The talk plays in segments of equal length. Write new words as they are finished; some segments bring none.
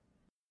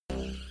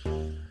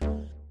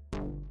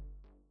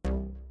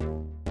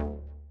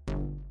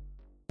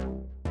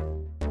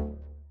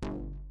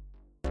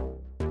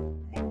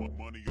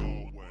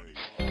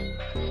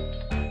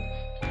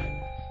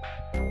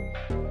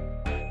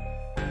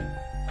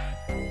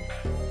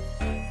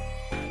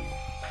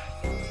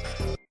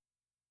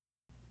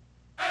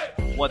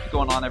What's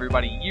going on,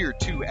 everybody? Year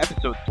 2,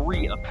 Episode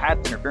 3 of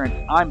Pat's Interference.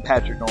 I'm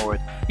Patrick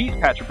Norwood. He's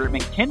Patrick Brickman.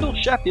 Kendall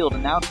Sheffield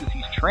announces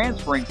he's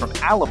transferring from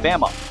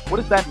Alabama. What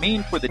does that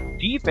mean for the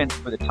defense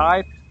for the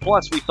Tide?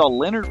 Plus, we saw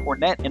Leonard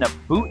Fournette in a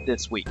boot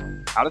this week.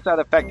 How does that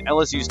affect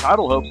LSU's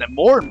title hopes? And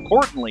more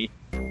importantly,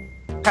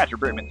 Patrick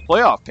Brickman's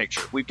playoff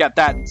picture. We've got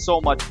that and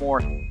so much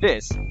more.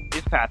 This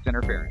is Pat's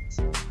Interference.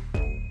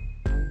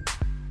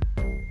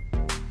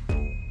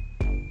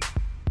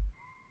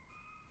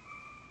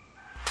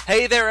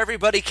 Hey there,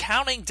 everybody.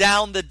 Counting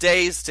down the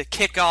days to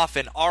kick off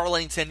in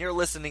Arlington. You're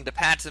listening to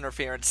Pat's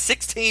Interference.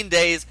 16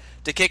 days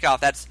to kick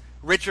off. That's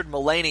Richard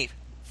Mullaney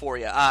for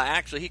you.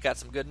 Actually, he got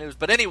some good news.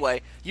 But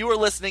anyway, you are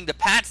listening to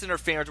Pat's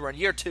Interference. We're in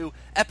Year 2,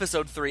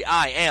 Episode 3.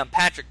 I am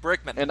Patrick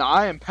Brickman. And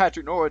I am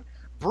Patrick Norwood.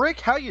 Brick,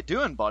 how you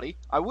doing, buddy?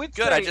 I would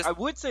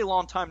say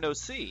long time no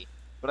see,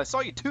 but I saw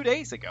you 2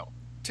 days ago.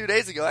 2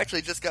 days ago.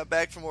 Actually, just got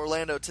back from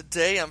Orlando.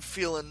 Today, I'm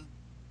feeling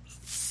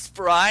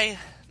spry.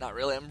 Not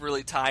really. I'm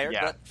really tired,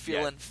 but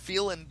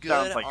feeling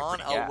good like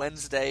on a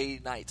Wednesday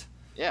night.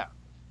 Yeah.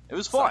 It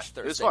was fun.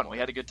 It was fun. We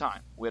had a good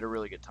time. We had a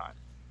really good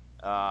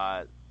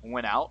time.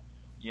 Went out.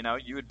 You know,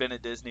 you had been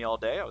at Disney all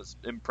day. I was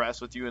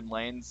impressed with you and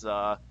Lane's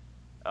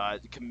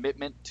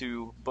commitment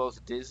to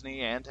both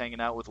Disney and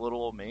hanging out with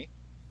little old me.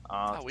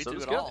 We so do it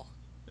was it good. all.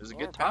 It was a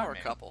We're good time, power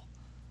man. couple.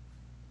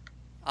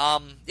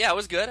 Yeah, it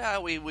was good.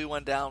 We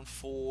went down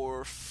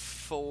for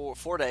 4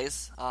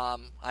 days.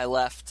 I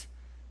left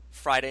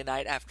Friday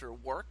night after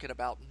work at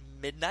about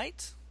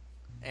midnight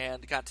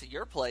and got to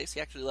your place.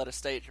 You actually let us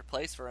stay at your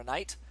place for a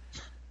night.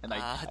 And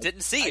I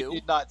didn't see you. I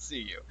did not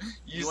see you.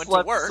 You went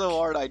slept to work. so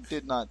hard I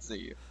did not see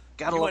you.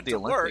 Gotta love the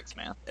Olympics,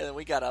 man. And then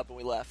we got up and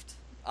we left.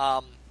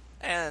 And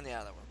yeah, then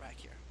we're back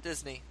here.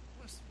 Disney.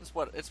 It's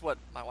what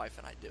my wife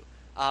and I do.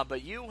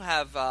 But you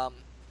have.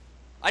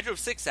 I drove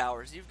 6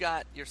 hours. You've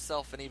got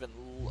yourself an even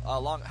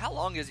long. How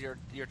long is your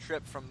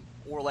trip from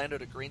Orlando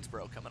to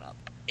Greensboro coming up?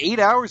 8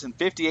 hours and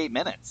 58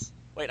 minutes.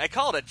 Wait, I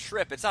call it a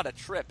trip. It's not a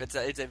trip. It's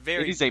a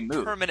very it is a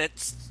move. Permanent.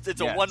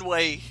 It's a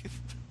one-way.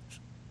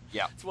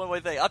 Yeah, it's a one-way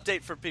thing.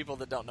 Update for people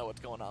that don't know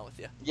what's going on with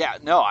you. Yeah,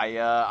 no,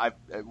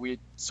 we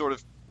sort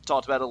of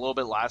talked about it a little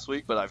bit last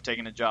week, but I've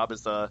taken a job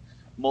as the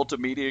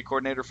multimedia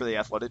coordinator for the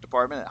athletic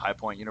department at High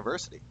Point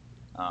University.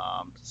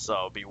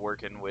 So be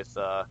working with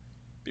a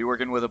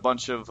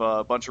bunch of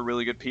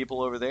really good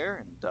people over there,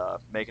 and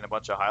making a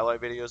bunch of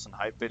highlight videos and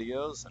hype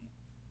videos, and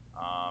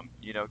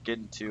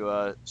getting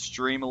to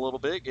stream a little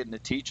bit, getting to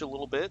teach a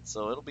little bit.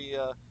 So it'll be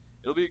a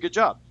good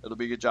job. I'm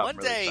really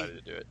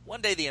excited to do it.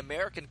 One day the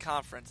American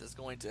Conference is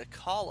going to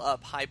call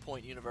up High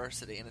Point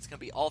University, and it's going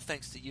to be all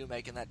thanks to you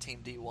making that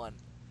team D1.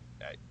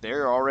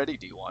 They're already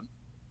D1.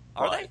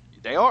 Are they?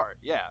 They are.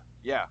 Yeah.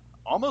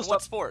 Almost.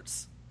 What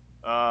sports?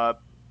 The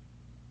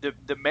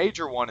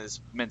major one is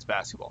men's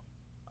basketball.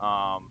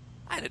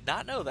 I did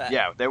not know that.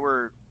 Yeah, they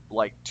were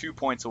like 2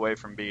 points away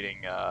from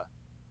beating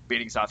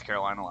South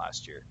Carolina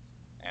last year,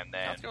 and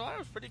then South Carolina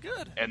was pretty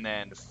good. And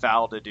then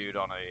fouled a dude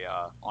on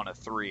a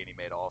three, and he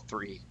made all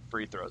 3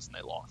 free throws, and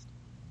they lost.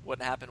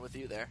 Wouldn't happen with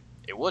you there.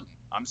 It wouldn't.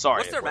 I'm sorry.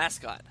 What's their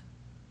mascot?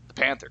 The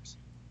Panthers.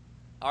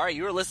 All right,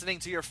 you are listening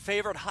to your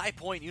favorite High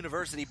Point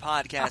University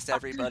podcast,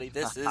 everybody.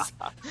 This is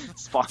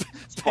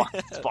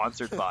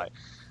sponsored by.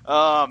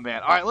 Oh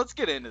man! All right, let's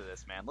get into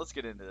this, man. Let's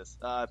get into this.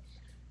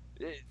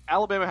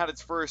 Alabama had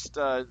its first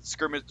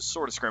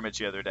scrimmage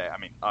the other day. I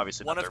mean,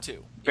 obviously one not of their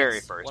two, very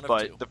yes, first, one of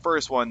but two. The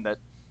first one that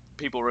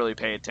people really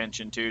pay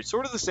attention to.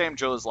 Sort of the same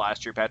drill as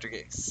last year, Patrick,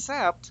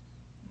 except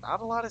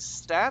not a lot of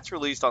stats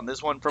released on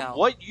this one. From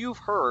what you've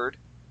heard,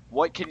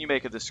 what can you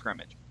make of this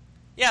scrimmage?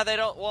 Yeah, they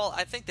don't. Well,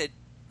 I think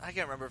I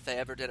can't remember if they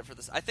ever did it for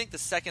this. I think the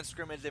second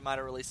scrimmage they might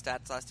have released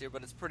stats last year,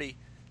 but it's pretty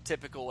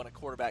typical in a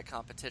quarterback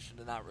competition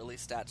to not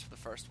release stats for the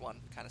first one.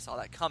 Kind of saw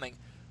that coming.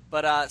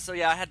 But, so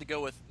yeah, I had to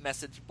go with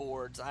message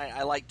boards.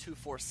 I like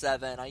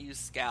 247. I use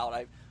Scout.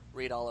 I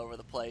read all over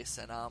the place.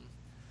 And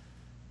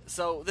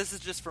so this is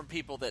just from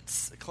people that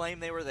claim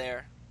they were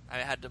there. I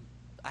had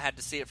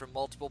to see it from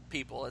multiple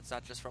people. It's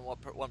not just from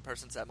what one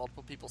person said.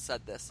 Multiple people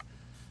said this.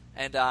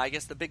 And I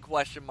guess the big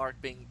question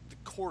mark being the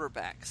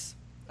quarterbacks.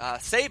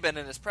 Saban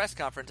in his press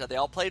conference said they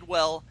all played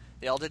well,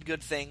 they all did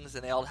good things,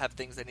 and they all have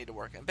things they need to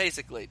work on.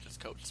 Basically,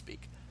 just coach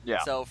speak. Yeah.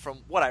 So from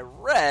what I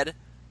read,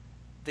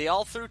 they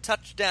all threw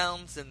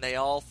touchdowns and they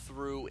all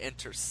threw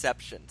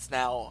interceptions.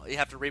 Now, you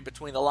have to read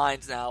between the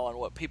lines now on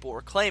what people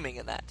were claiming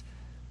in that.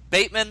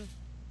 Bateman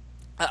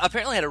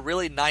apparently had a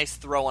really nice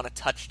throw on a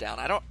touchdown.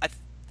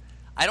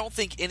 I don't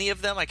think any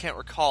of them, I can't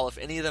recall if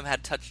any of them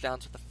had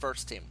touchdowns with the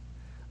first team.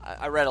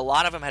 I read a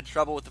lot of them had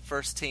trouble with the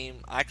first team.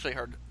 I actually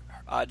heard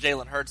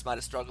Jalen Hurts might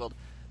have struggled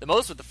the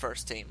most with the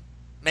first team.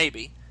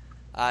 Maybe.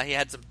 He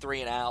had some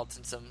 3-and-outs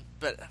and some...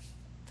 But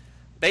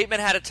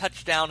Bateman had a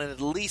touchdown and at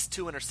least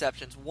 2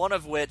 interceptions, one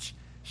of which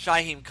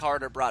Shyheim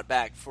Carter brought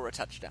back for a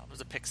touchdown. It was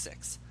a pick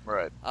six.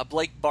 Right.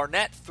 Blake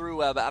Barnett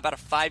threw about a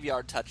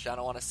 5-yard touchdown.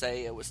 I want to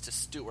say it was to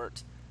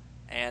Stewart.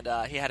 And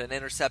he had an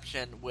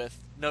interception with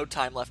no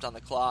time left on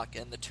the clock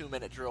and the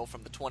 2-minute drill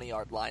from the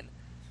 20-yard line.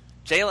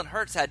 Jalen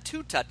Hurts had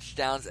 2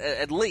 touchdowns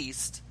at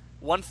least,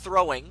 one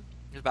throwing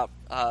It was about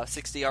a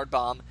 60-yard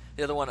bomb.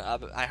 The other one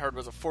I heard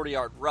was a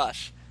 40-yard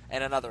rush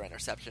and another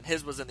interception.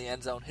 His was in the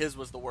end zone. His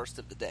was the worst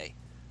of the day.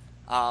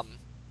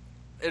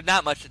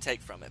 Not much to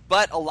take from it.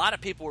 But a lot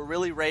of people were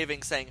really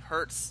raving, saying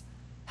Hurts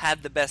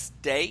had the best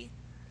day.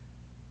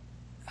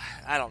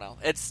 I don't know.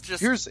 It's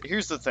just...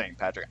 Here's the thing,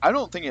 Patrick. I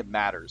don't think it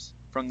matters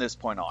from this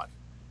point on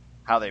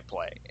how they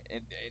play.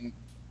 And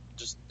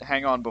just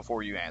hang on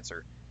before you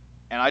answer.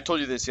 And I told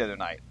you this the other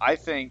night. I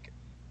think,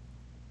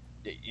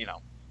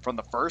 from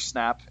the first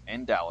snap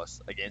in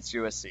Dallas against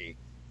USC,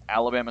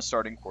 Alabama's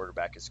starting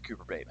quarterback is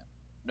Cooper Bateman.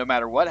 No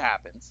matter what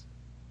happens,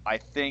 I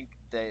think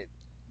that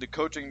the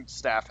coaching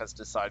staff has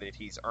decided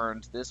he's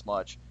earned this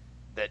much,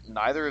 that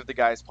neither of the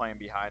guys playing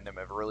behind him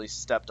have really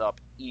stepped up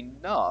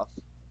enough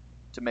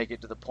to make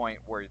it to the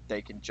point where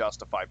they can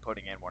justify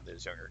putting in one of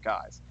those younger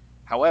guys.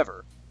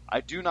 However,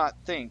 I do not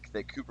think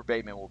that Cooper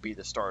Bateman will be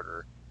the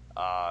starter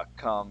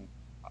come,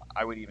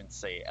 I would even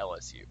say,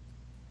 LSU.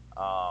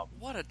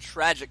 What a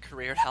tragic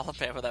career at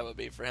Alabama that would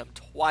be for him.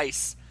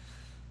 Twice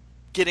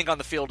getting on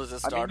the field as a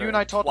starter. I mean, you and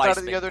I talked about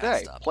it the other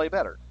day. Play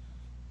better.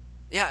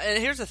 Yeah,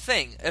 and here's the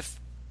thing. If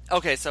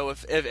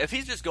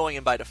he's just going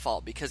in by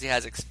default because he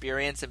has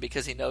experience and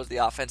because he knows the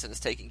offense and is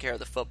taking care of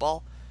the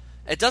football,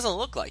 it doesn't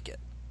look like it.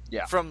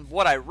 Yeah. From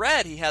what I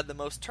read, he had the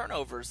most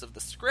turnovers of the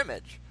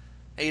scrimmage.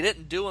 He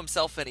didn't do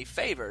himself any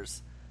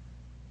favors.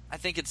 I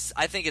think it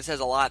says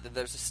a lot that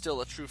there's still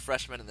a true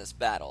freshman in this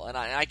battle, and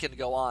I can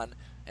go on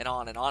and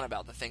on and on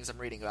about the things I'm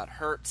reading about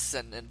Hurts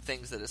and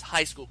things that his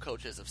high school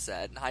coaches have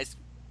said and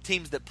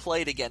teams that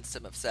played against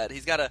him have said.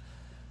 He's got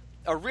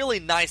a really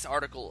nice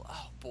article.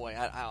 Oh boy,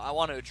 I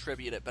want to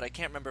attribute it, but I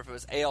can't remember if it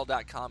was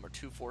AL.com or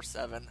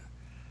 247.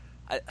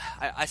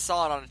 I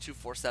saw it on a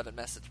 247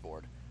 message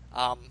board.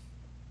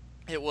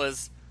 It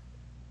was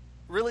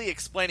really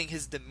explaining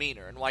his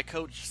demeanor and why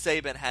Coach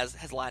Saban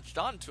has latched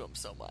on to him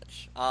so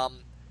much.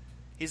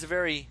 He's a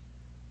very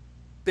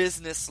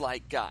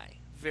business-like guy,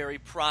 very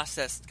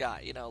processed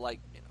guy,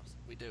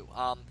 we do.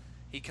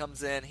 He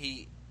comes in,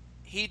 he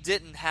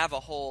didn't have a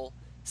whole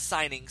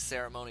signing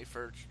ceremony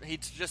he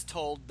just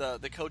told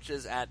the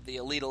coaches at the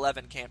Elite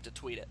 11 camp to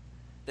tweet it,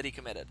 that he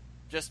committed.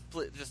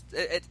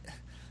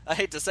 I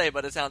hate to say it,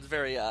 but it sounds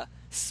very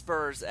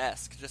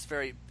Spurs-esque, just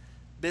very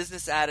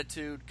business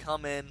attitude,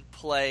 come in,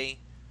 play,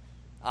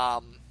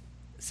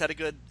 set a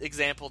good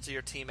example to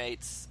your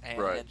teammates,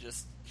 and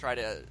just try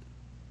to...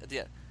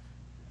 Yeah.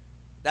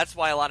 That's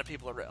why a lot of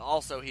people are...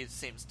 Also, he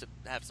seems to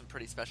have some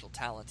pretty special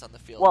talents on the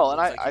field. Well, and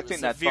I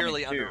think that's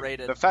severely something too.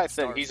 Underrated. The fact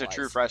that he's a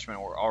true freshman,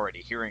 we're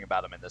already hearing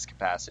about him in this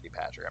capacity,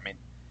 Patrick. I mean,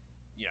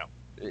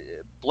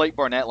 Blake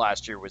Barnett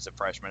last year was a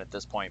freshman at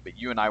this point, but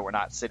you and I were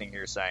not sitting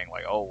here saying,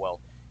 like, oh,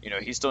 well,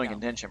 he's still in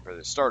contention for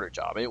the starter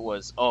job. It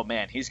was, oh,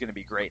 man, he's going to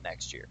be great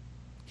next year.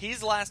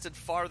 He's lasted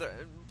farther...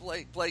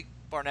 Blake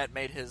Barnett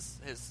made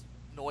his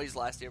noise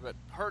last year, but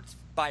Hurts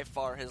by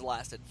far has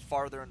lasted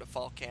farther into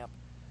fall camp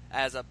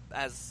as a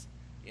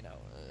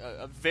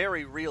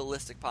very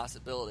realistic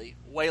possibility,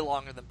 way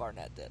longer than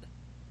Barnett did.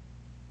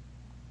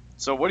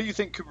 So what do you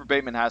think Cooper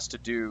Bateman has to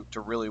do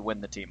to really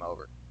win the team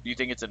over? Do you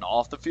think it's an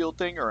off-the-field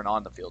thing or an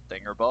on-the-field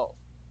thing or both?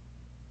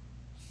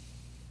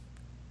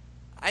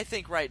 I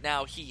think right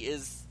now he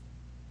is,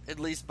 at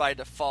least by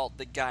default,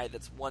 the guy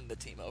that's won the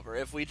team over.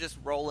 If we just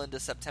roll into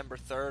September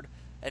 3rd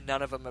and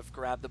none of them have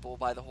grabbed the bull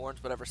by the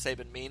horns, whatever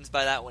Saban means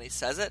by that when he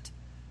says it,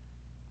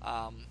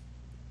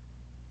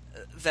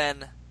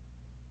 then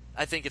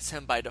I think it's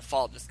him by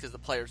default just because the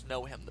players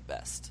know him the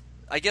best.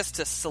 I guess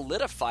to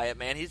solidify it,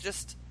 man, he's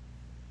just...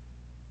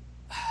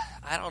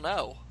 I don't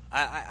know.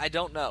 I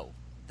don't know.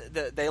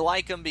 They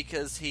like him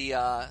because he...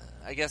 I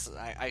guess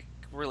I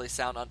really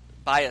sound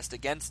biased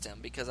against him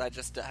because I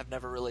just have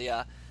never really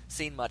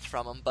seen much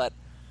from him. But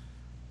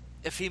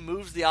if he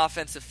moves the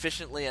offense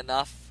efficiently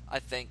enough, I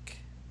think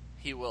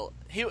he will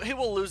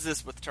lose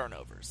this with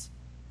turnovers.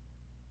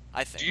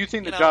 I think. Do you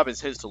think the job is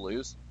his to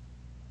lose?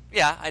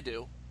 Yeah, I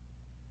do.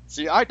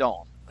 See, I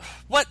don't.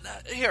 What?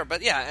 Here,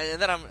 but yeah, and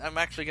then I'm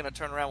actually going to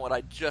turn around what I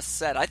just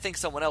said. I think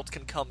someone else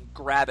can come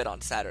grab it on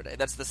Saturday.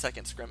 That's the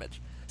second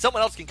scrimmage.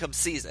 Someone else can come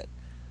seize it.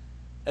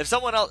 If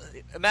someone else...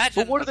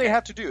 Imagine... But what do they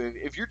have to do?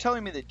 If you're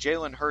telling me that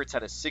Jalen Hurts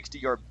had a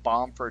 60-yard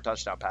bomb for a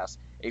touchdown pass,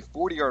 a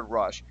 40-yard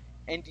rush,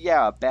 and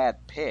yeah, a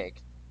bad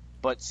pick,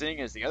 but seeing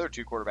as the other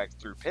two quarterbacks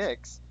threw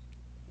picks,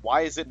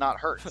 why is it not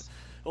Hurts?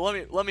 Well,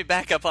 let me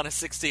back up on a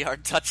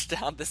 60-yard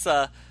touchdown. This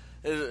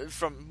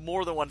from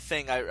more than one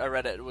thing I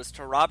read it was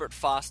to Robert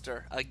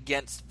Foster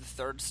against the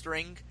third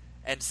string,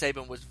 and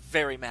Saban was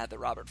very mad that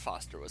Robert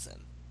Foster was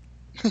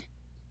in.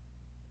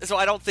 So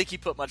I don't think he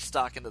put much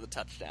stock into the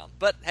touchdown.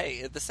 But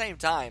hey, at the same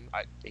time,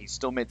 he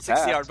still made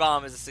 60-yard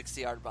bomb is a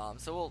 60-yard bomb.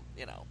 So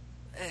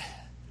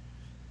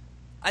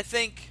I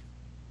think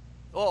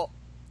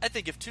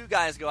if two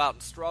guys go out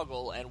and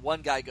struggle and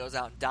one guy goes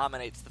out and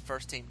dominates the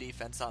first team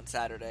defense on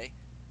Saturday,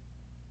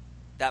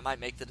 that might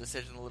make the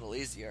decision a little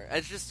easier.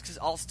 It's just because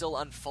all still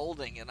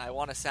unfolding, and I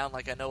want to sound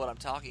like I know what I'm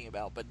talking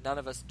about, but none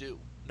of us do.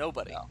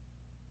 Nobody.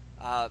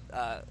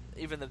 No.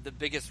 Even the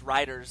biggest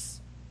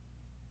writers,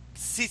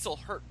 Cecil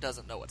Hurt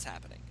doesn't know what's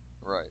happening.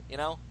 Right.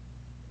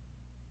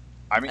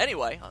 I mean,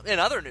 Anyway, in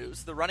other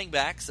news, the running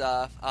backs,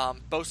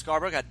 Bo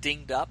Scarborough got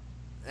dinged up.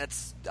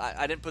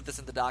 I didn't put this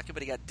in the docket,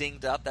 but he got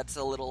dinged up. That's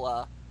a little.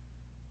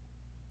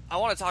 I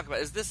want to talk about.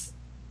 Is this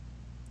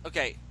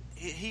okay?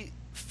 He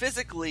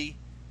physically,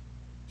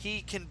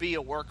 he can be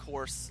a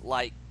workhorse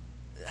like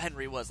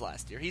Henry was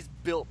last year. He's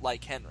built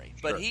like Henry,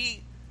 but Sure.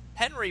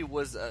 Henry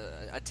was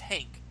a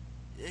tank.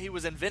 He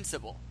was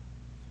invincible.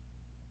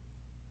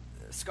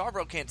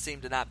 Scarborough can't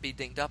seem to not be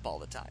dinged up all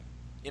the time.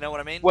 You know what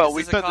I mean? Well, is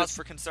we this a said cause this-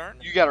 for concern?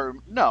 You got to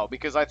no,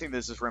 because I think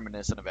this is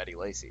reminiscent of Eddie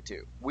Lacy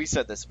too. We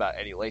said this about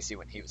Eddie Lacy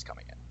when he was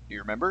coming in. Do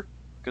you remember?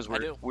 Because I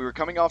do. we were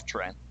coming off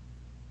Trent.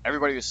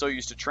 Everybody was so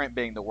used to Trent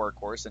being the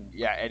workhorse, and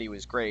yeah, Eddie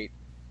was great,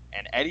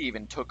 and Eddie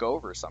even took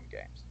over some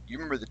games. You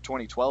remember the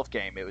 2012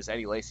 game? It was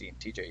Eddie Lacy and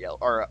T.J. Yeldon,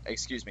 or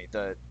excuse me, it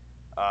was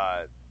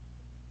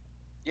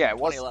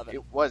 2011.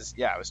 It was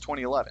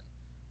 2011.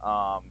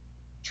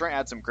 Trent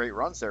had some great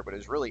runs there, but it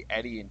was really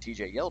Eddie and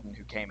T.J. Yeldon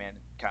who came in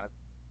and kind of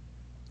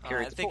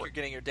carried I the think fort. you're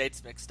getting your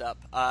dates mixed up.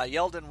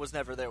 Yeldon was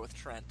never there with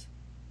Trent.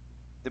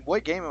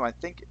 What game am I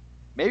thinking?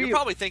 Maybe You're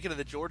probably thinking of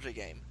the Georgia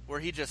game where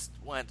he just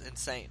went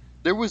insane.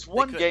 there was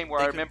one They game where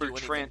I couldn't remember do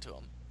anything Trent to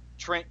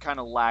him. kind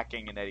of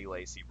lacking and Eddie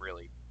Lacy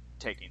really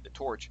taking the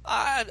torch.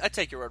 I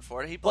take your word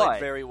for it. He played But-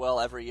 very well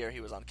every year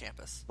he was on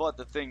campus. But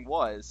the thing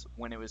was,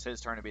 when it was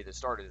his turn to be the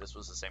starter, this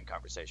was the same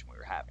conversation we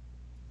were having.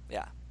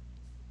 Yeah.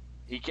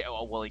 He can't.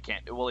 Well, he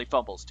can't. Well, he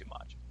fumbles too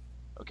much.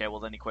 Okay, well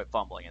then he quit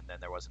fumbling, and then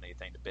there wasn't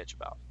anything to bitch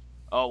about.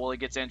 Oh, well, he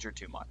gets injured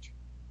too much.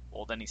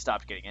 Well, then he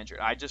stopped getting injured.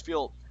 I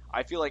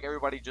feel like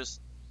everybody just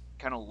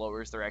kind of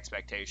lowers their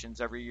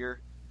expectations every year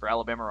for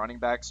Alabama running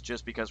backs,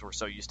 just because we're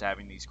so used to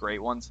having these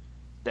great ones.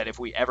 That if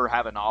we ever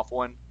have an off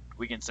one,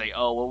 we can say,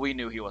 oh, well, we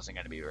knew he wasn't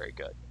going to be very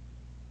good.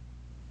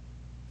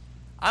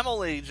 I'm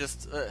only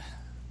just.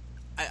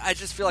 I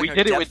just feel like we our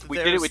did it depth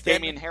with there is thin.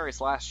 Damian Harris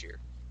last year.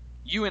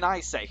 You and I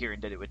sat here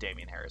and did it with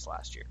Damian Harris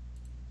last year.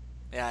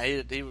 Yeah,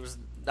 he was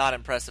not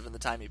impressive in the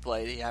time he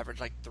played. He averaged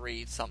like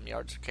 3-something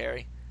yards per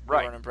carry. Right.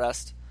 We weren't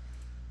impressed.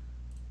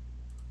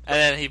 And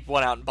then he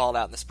went out and balled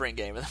out in the spring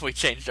game, and then we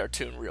changed our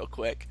tune real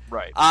quick.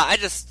 Right. I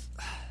guess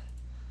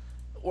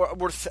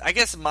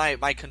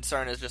my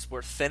concern is just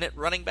we're thin at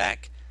running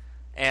back,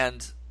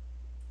 and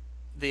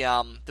the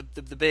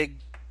big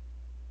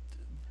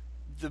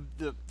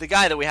the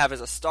guy that we have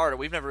as a starter,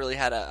 we've never really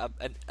had a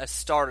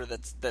starter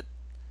that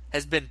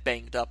has been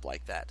banged up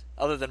like that,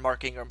 other than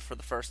Mark Ingram for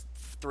the first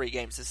 3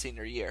 games his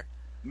senior year.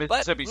 But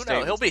Mississippi who State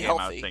knows? He'll was be the game I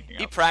was healthy. thinking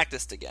He of.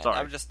 practiced again. Sorry.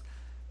 I'm just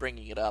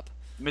bringing it up.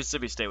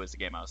 Mississippi State was the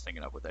game I was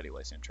thinking of with Eddie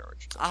Lacy in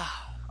charge.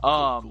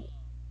 Cool.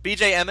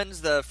 B.J.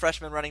 Emmons, the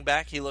freshman running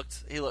back, he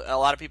looked. A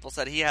lot of people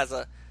said he has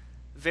a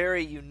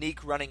very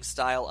unique running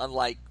style,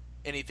 unlike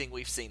anything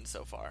we've seen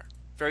so far.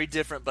 Very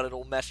different, but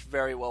it'll mesh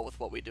very well with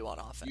what we do on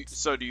offense.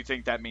 So do you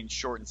think that means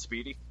short and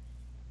speedy?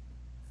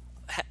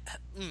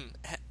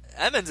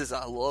 Emmons is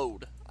a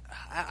load.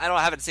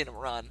 I haven't seen him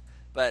run,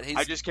 but he's.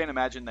 I just can't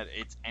imagine that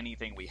it's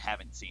anything we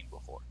haven't seen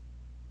before.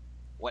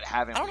 What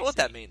haven't I don't we know what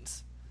seen? that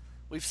means.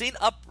 We've seen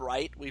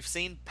upright, we've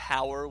seen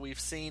power, we've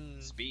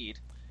seen Speed.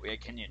 We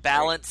had Kenyon Drake.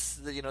 balance.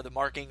 The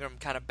Mark Ingram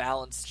kind of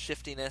balanced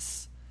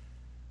shiftiness.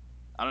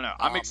 I don't know.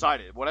 I'm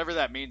excited. Whatever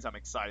that means, I'm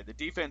excited. The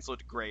defense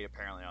looked great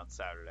apparently on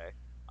Saturday,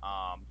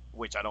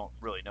 which I don't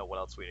really know what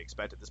else we'd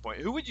expect at this point.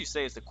 Who would you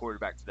say is the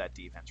quarterback for that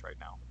defense right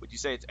now? Would you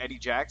say it's Eddie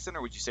Jackson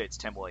or would you say it's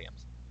Tim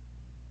Williams?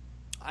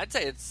 I'd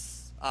say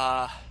it's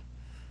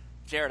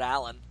Jared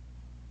Allen.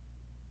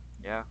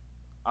 Yeah.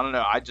 I don't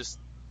know.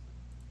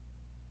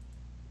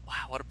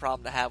 Wow, what a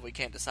problem to have. We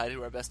can't decide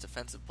who our best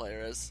defensive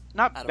player is.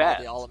 Not out of best.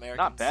 all the All-Americans.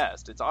 Not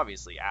best. It's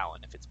obviously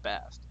Allen if it's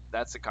best.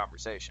 That's the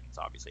conversation. It's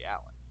obviously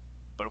Allen.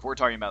 But if we're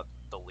talking about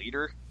the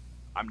leader,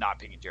 I'm not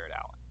picking Jared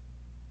Allen.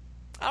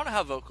 I don't know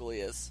how vocal he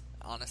is,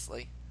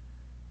 honestly.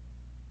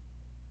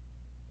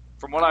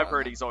 From what I've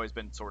heard, he's always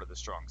been sort of the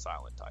strong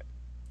silent type.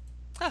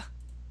 Huh.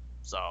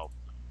 So,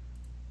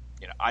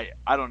 I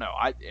don't know.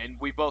 And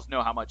we both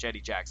know how much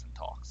Eddie Jackson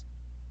talks.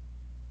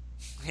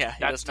 Yeah, he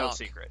That's does no talk.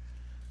 secret.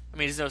 I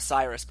mean, he's no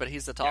Cyrus, but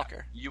he's the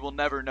talker. Yeah, you will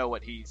never know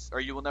what you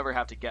will never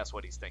have to guess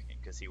what he's thinking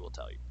because he will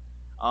tell you.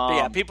 But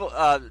yeah, people.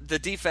 The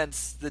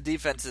defense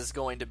is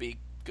going to be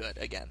good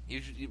again.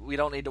 We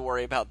don't need to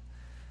worry about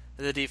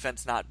the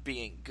defense not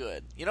being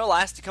good.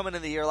 Coming into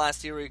the year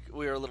last year,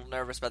 we were a little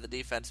nervous about the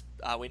defense.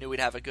 We knew we'd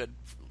have a good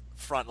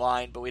front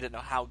line, but we didn't know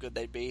how good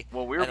they'd be.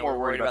 Well, we were And more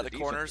worried about the the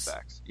corners.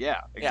 backs.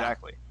 Yeah,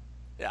 exactly.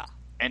 Yeah.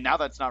 And now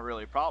that's not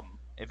really a problem.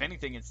 If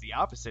anything, it's the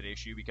opposite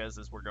issue because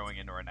as we're going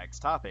into our next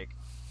topic,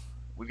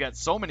 we've got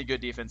so many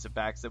good defensive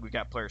backs that we've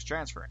got players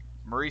transferring.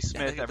 Maurice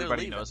Smith, they're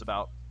everybody leaving. knows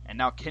about. And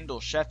now Kendall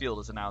Sheffield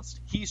has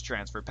announced he's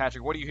transferred.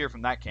 Patrick, what do you hear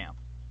from that camp?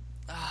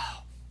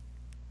 Oh,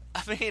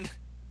 I mean,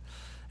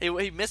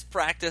 he missed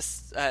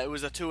practice. It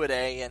was a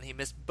 2-a-day, and he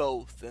missed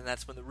both. And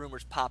that's when the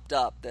rumors popped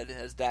up that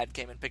his dad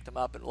came and picked him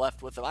up and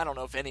left with him. I don't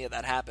know if any of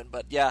that happened,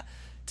 but yeah,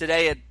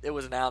 today it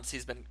was announced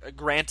he's been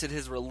granted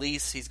his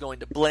release. He's going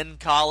to Blinn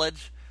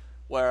College,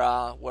 where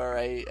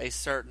a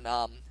certain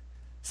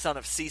son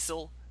of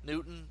Cecil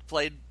Newton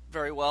played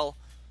very well.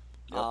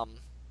 Yep.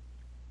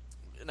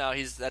 No,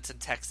 that's in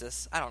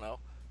Texas. I don't know.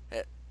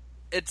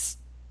 It's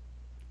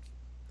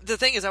the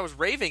thing is, I was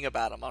raving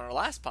about him on our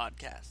last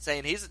podcast,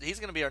 saying he's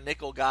going to be our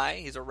nickel guy.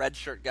 He's a red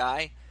shirt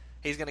guy.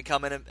 He's going to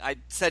come in, and I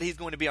said he's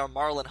going to be our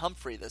Marlon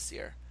Humphrey this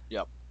year.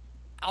 Yep.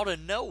 Out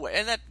of nowhere,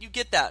 and that you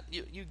get that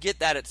you get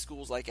that at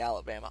schools like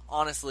Alabama.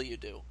 Honestly, you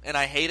do, and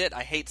I hate it.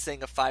 I hate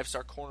seeing a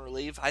 5-star corner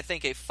leave. I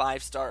think a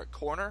 5-star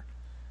corner,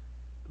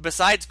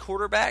 besides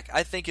quarterback,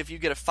 I think if you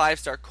get a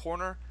 5-star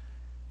corner,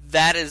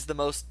 that is the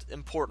most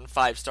important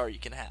 5-star you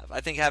can have.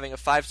 I think having a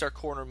 5-star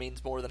corner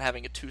means more than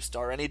having a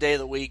 2-star any day of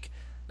the week.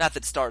 Not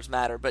that stars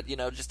matter, but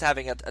just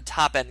having a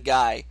top end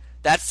guy.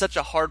 That's such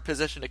a hard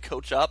position to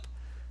coach up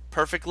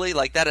perfectly.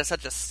 Like, that is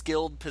such a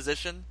skilled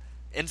position,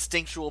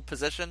 instinctual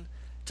position.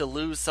 To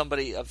lose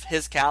somebody of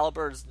his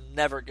caliber is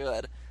never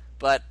good.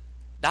 But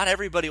not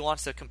everybody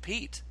wants to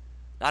compete.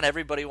 Not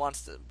everybody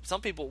wants to. Some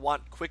people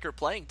want quicker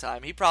playing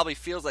time. He probably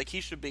feels like he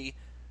should be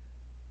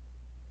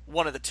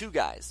one of the 2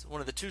 guys,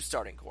 one of the 2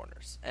 starting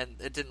corners, and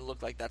it didn't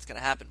look like that's going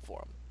to happen for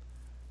him.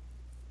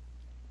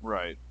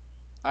 Right.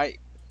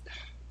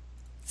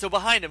 So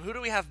behind him, who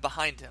do we have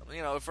behind him?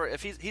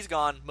 If he's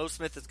gone, Mo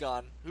Smith is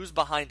gone. Who's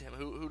behind him?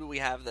 Who do we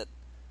have that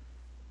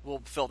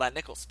will fill that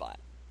nickel spot?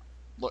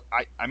 Look,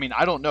 I mean,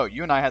 I don't know.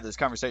 You and I had this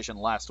conversation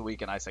last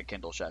week, and I said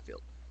Kendall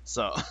Sheffield.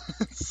 So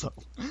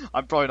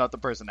I'm probably not the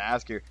person to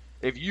ask here.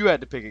 If you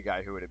had to pick a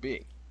guy, who would it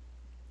be?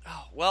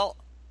 Oh, well,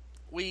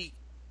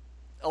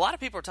 a lot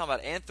of people are talking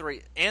about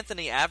Anthony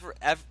Averett,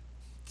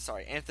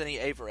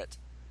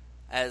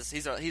 as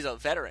he's a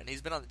veteran.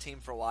 He's been on the team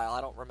for a while. I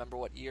don't remember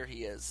what year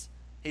he is.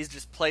 He's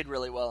just played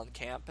really well in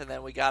camp, and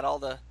then we got all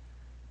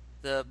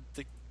the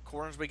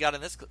corners we got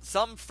in this.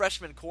 Some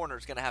freshman corner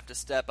is going to have to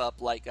step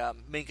up like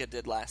Minka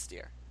did last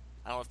year.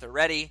 I don't know if they're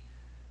ready,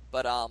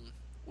 but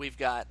we've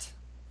got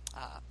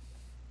I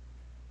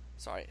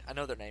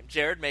know their name.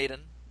 Jared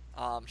Maiden,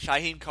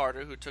 Shaheem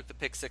Carter, who took the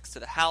pick 6 to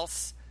the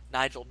house,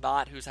 Nigel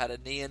Knott, who's had a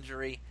knee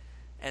injury,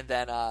 and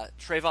then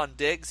Trayvon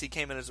Diggs. He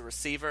came in as a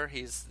receiver.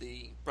 He's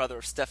the brother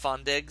of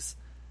Stephon Diggs,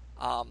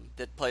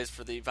 that plays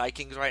for the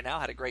Vikings right now.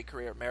 Had a great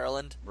career at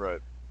Maryland. Right.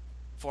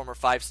 Former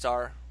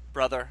 5-star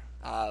brother.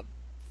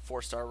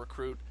 4-star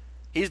recruit.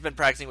 He's been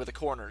practicing with the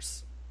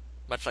corners,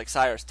 much like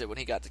Cyrus did when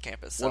he got to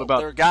campus. So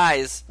they're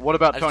guys. What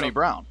about Tony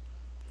Brown?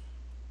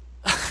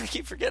 I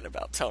keep forgetting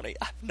about Tony.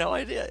 I have no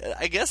idea.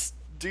 I guess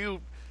do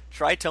you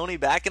try Tony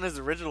back in his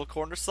original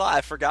corner slot?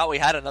 I forgot we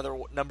had another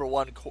number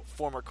 1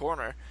 former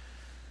corner.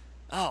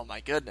 Oh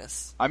my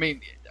goodness. I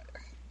mean,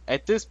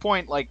 at this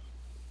point, like,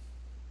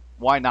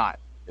 why not?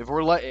 If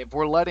we're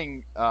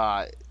letting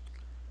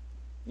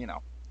He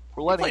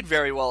played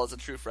very well as a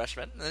true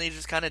freshman, and then he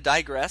just kind of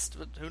digressed.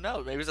 But who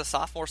knows? Maybe it was a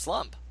sophomore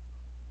slump.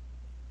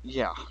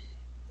 Yeah.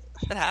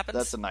 It happens.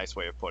 That's a nice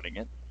way of putting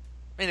it.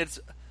 I mean,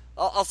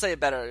 I'll say it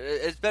better.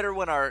 It's better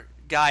when our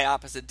guy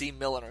opposite, D.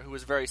 Milliner, who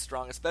was very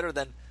strong. It's better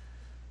than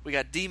we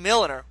got D.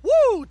 Milliner.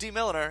 Woo! D.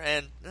 Milliner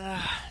and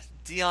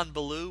Dion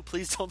Ballou.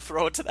 Please don't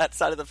throw it to that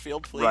side of the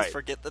field. Please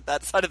forget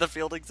that side of the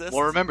field exists.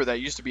 Well, remember, that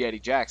used to be Eddie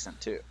Jackson,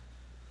 too.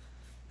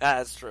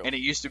 That's true. And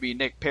it used to be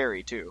Nick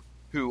Perry, too,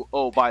 who,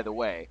 oh, by the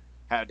way,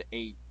 had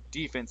a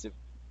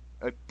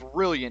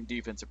brilliant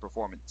defensive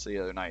performance the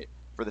other night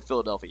for the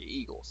Philadelphia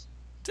Eagles.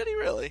 Did he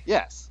really?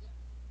 Yes.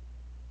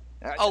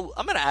 Oh,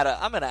 I'm gonna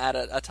add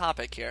a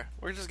topic here.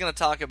 We're just gonna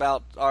talk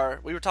about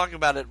we were talking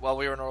about it while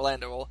we were in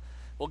Orlando.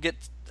 We'll get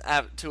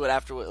to it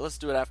after. Let's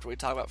do it after we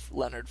talk about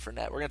Leonard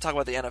Fournette. We're gonna talk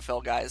about the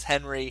NFL guys,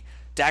 Henry,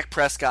 Dak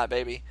Prescott,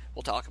 baby.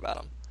 We'll talk about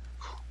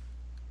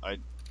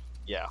them.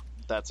 Yeah,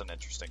 that's an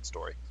interesting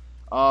story.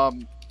 But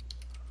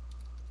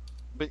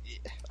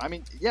I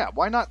mean, yeah,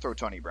 why not throw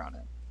Tony Brown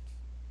in?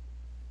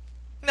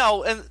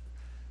 No, and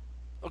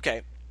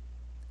okay,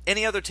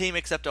 any other team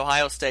except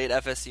Ohio State,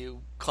 FSU,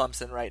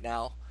 Clemson right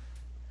now,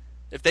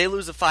 if they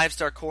lose a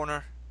 5-star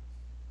corner,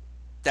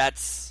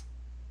 that's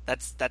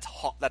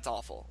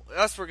awful.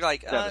 Us, we're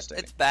like,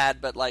 it's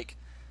bad, but like,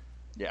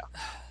 yeah,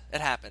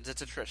 it happens.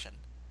 It's attrition.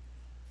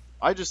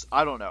 I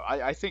don't know.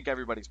 I think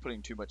everybody's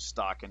putting too much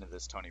stock into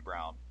this Tony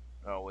Brown.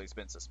 Oh, well, he's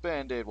been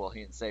suspended. Well,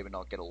 he and Saban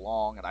don't get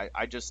along, and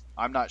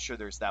I'm not sure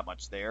there's that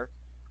much there.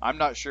 I'm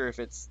not sure if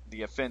it's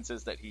the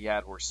offenses that he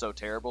had were so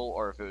terrible,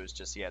 or if it was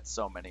just he had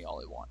so many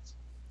all at once.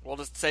 Well,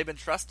 does Saban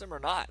trust him or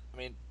not? I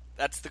mean,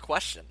 that's the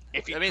question.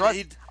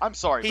 I'm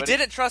sorry, he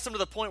didn't trust him to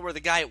the point where the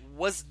guy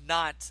was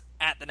not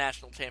at the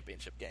national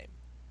championship game.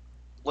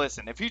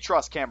 Listen, if he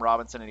trusts Cam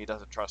Robinson and he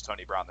doesn't trust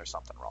Tony Brown, there's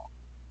something wrong.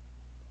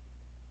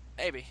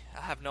 Maybe.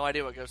 I have no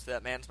idea what goes through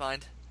that man's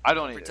mind. I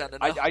don't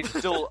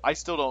either. I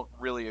still don't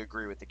really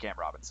agree with the Cam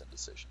Robinson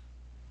decision.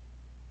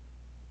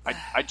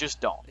 I just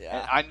don't.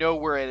 Yeah. And I know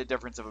we're at a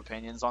difference of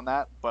opinions on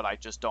that, but I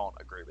just don't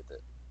agree with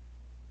it.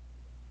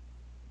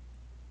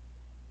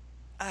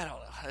 I don't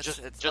know.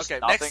 It's just okay.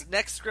 nothing.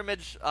 Next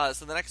scrimmage.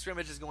 So the next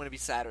scrimmage is going to be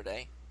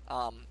Saturday.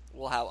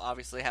 We'll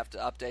obviously have to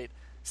update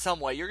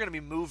some way. You're going to be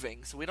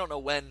moving, so we don't know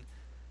when.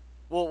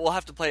 We'll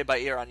have to play it by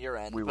ear on your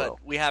end.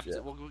 We have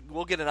to.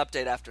 We'll get an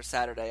update after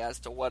Saturday as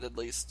to what at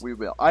least we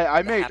will.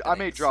 I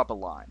may drop a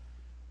line.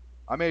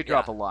 I may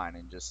drop a line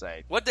and just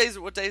say what days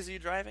are you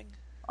driving?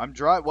 I'm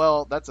dry.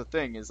 Well, that's the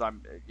thing is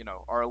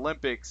our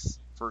Olympics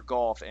for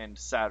golf end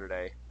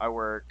Saturday. I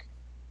work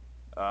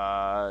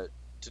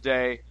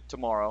today,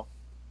 tomorrow,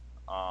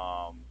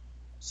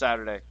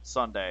 Saturday,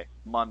 Sunday,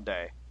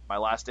 Monday. My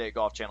last day at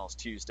Golf Channel is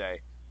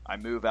Tuesday. I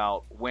move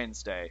out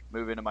Wednesday,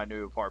 move into my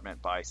new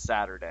apartment by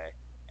Saturday,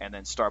 and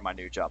then start my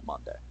new job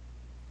Monday.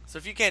 So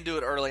if you can't do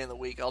it early in the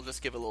week, I'll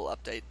just give a little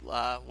update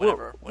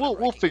whenever.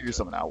 We'll figure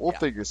something out. We'll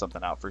figure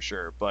something out for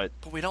sure. But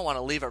we don't want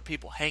to leave our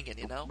people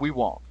hanging, We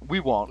won't.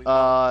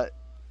 Leonard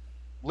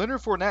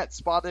Fournette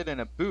spotted in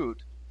a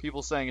boot.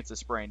 People saying it's a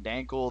sprained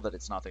ankle, that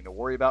it's nothing to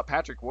worry about.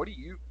 Patrick, what do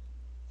you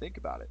think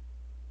about it?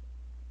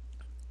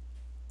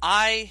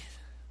 I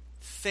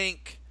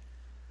think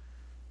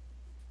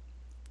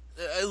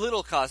a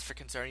little cause for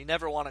concern. You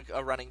never want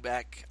a running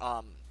back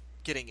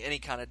getting any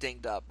kind of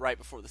dinged up right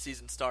before the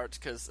season starts,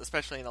 because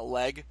especially in a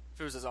leg,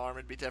 if it was his arm,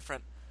 it'd be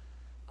different.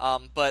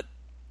 But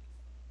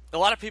a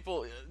lot of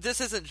people, this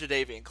isn't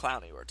Jadeveon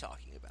Clowney we're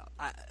talking about.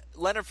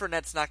 Leonard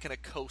Fournette's not going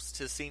to coast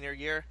his senior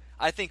year.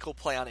 I think he'll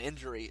play on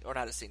injury, or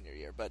not his senior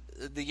year, but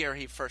the year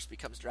he first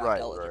becomes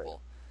draft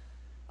eligible.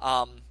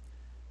 Right.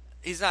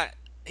 He's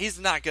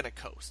not going to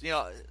coast.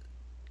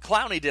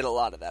 Clowney did a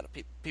lot of that.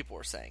 People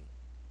were saying,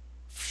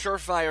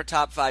 surefire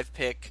top 5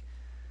 pick.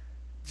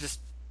 Just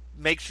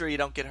make sure you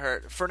don't get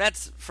hurt.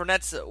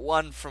 Fournette's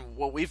one, from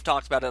what we've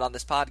talked about it on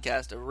this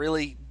podcast, a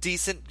really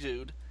decent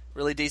dude,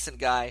 really decent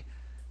guy,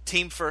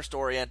 team first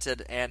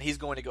oriented, and he's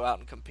going to go out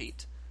and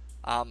compete,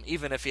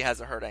 even if he has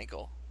a hurt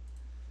ankle.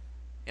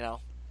 Yeah.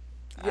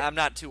 I'm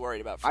not too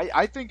worried about Fournette.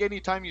 I think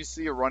anytime you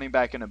see a running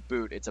back in a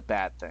boot, it's a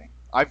bad thing.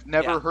 I've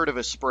never heard of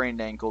a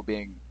sprained ankle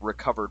being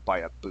recovered by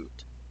a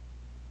boot.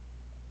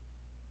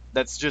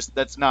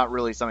 That's not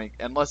really something,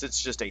 unless it's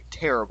just a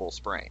terrible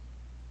sprain.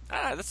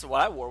 That's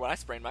what I wore when I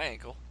sprained my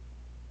ankle.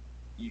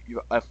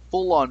 You a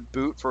full-on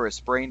boot for a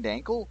sprained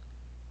ankle?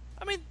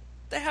 I mean,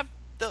 they have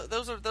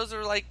those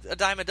are like a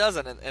dime a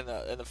dozen in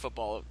the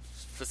football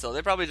facility.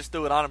 They probably just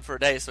threw it on him for a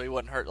day so he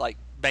wouldn't hurt, like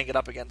bang it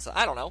up against.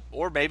 I don't know,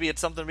 or maybe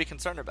it's something to be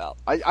concerned about.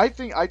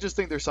 I just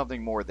think there's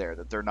something more there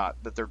that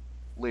they're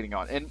leading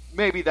on, and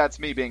maybe that's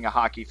me being a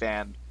hockey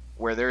fan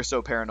where they're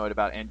so paranoid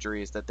about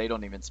injuries that they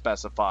don't even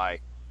specify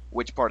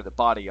which part of the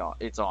body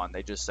it's on.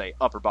 They just say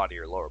upper body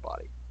or lower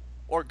body.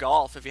 Or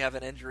golf, if you have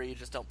an injury, you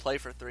just don't play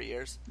for 3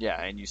 years.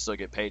 Yeah, and you still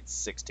get paid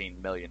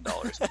 $16 million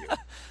a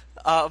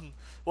year.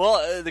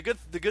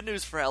 The good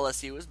news for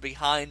LSU is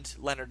behind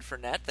Leonard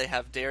Fournette, they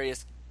have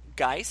Darius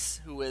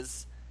Geis, who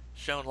was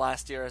shown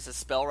last year as a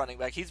spell running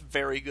back. He's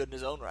very good in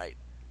his own right.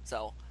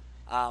 So,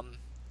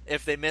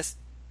 if they miss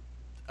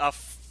a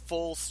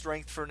full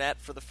strength Fournette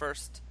for the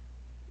first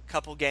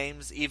couple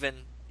games,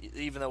 even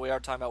though we are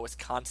talking about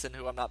Wisconsin,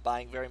 who I'm not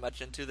buying very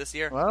much into this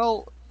year.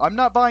 Well, I'm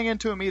not buying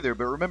into him either,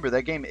 but remember,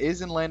 that game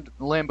is in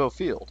Lambeau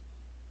Field.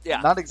 Yeah.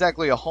 Not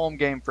exactly a home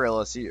game for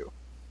LSU.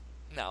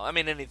 No, I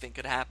mean, anything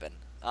could happen.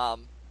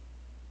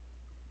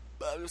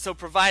 So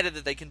provided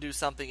that they can do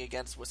something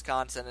against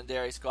Wisconsin and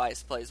Darius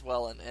Geis plays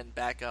well and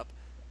back up,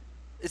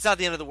 it's not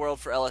the end of the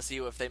world for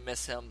LSU if they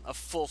miss him, a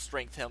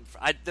full-strength him.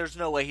 There's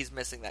no way he's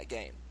missing that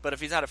game. But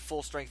if he's not a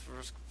full-strength for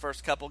his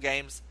first couple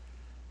games,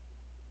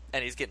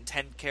 and he's getting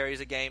 10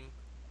 carries a game,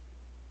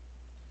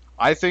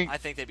 I think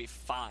they'd be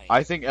fine.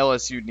 I think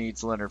LSU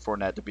needs Leonard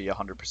Fournette to be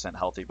 100%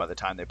 healthy by the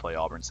time they play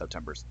Auburn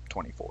September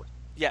 24th.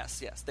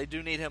 Yes. They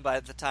do need him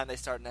by the time they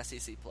start an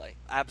SEC play.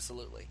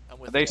 Absolutely.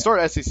 They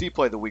start SEC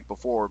play the week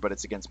before, but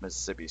it's against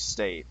Mississippi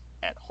State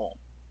at home.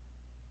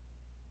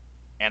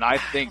 And I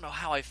don't know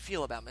how I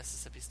feel about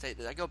Mississippi State.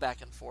 I go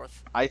back and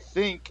forth. I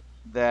think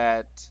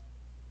that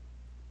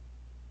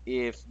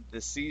if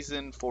the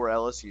season for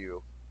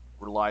LSU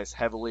relies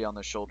heavily on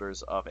the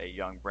shoulders of a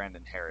young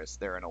Brandon Harris,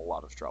 they're in a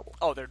lot of trouble.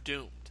 Oh, they're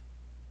doomed.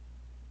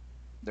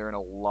 They're in a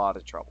lot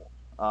of trouble.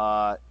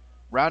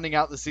 Rounding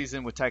out the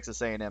season with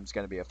Texas A&M is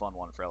going to be a fun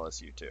one for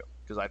LSU too,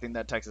 because I think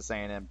that Texas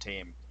A&M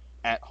team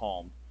at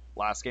home,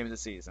 last game of the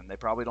season, they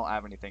probably don't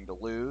have anything to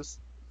lose.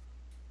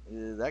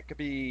 That could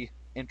be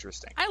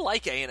interesting. I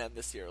like A&M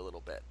this year a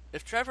little bit.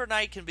 If Trevor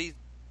Knight can be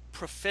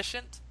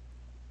proficient,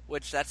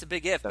 which that's a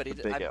big if,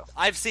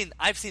 I've seen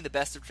the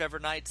best of Trevor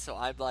Knight, so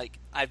I'm like,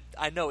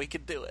 I know he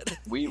can do it.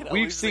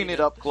 We've seen it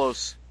up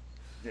close.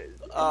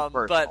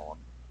 But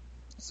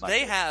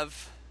they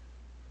have,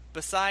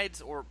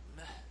 besides or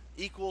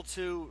equal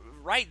to,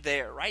 right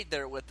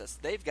there with us,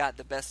 they've got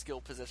the best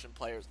skill position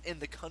players in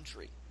the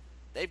country.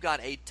 They've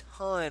got a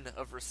ton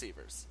of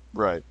receivers.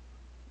 Right.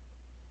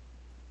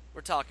 We're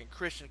talking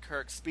Christian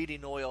Kirk, Speedy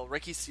Noyle,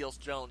 Ricky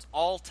Seals-Jones,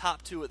 all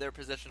top 2 at their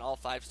position, all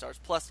 5 stars,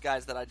 plus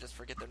guys that I just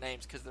forget their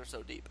names because they're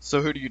so deep.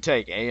 So who do you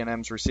take,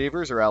 A&M's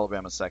receivers or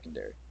Alabama's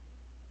secondary?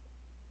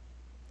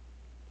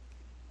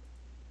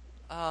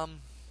 Well,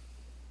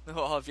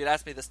 if you'd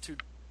asked me this 2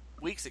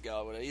 weeks ago,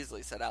 I would have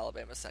easily said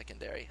Alabama's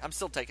secondary. I'm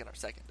still taking our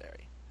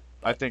secondary.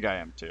 I think I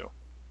am too.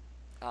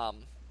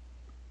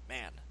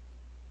 Man.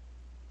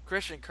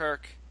 Christian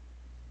Kirk,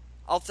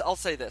 I'll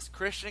say this.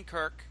 Christian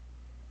Kirk,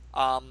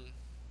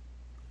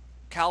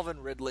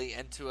 Calvin Ridley,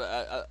 and to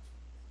a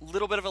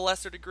little bit of a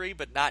lesser degree,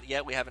 but not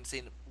yet. We haven't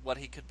seen what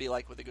he could be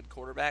like with a good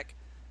quarterback.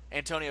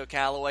 Antonio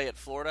Callaway at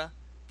Florida,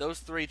 those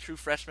 3 true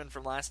freshmen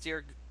from last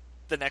year,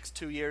 the next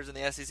 2 years in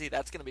the SEC,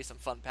 that's going to be some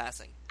fun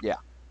passing. Yeah.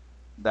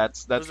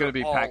 That's going to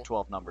be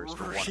Pac-12 numbers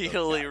for one of those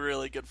guys.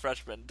 Really good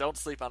freshmen. Don't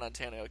sleep on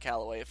Antonio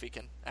Callaway if he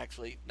can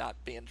actually not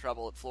be in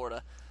trouble at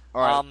Florida.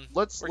 All right,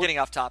 we're getting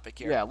off topic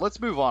here. Yeah, let's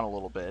move on a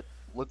little bit.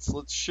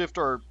 Let's shift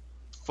our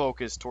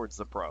focus towards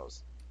the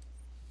pros.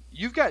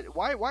 You've got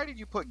why did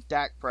you put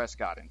Dak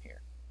Prescott in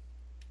here?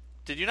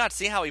 Did you not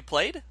see how he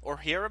played or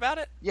hear about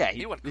it? Yeah,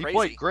 he went crazy. He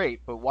played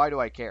great, but why do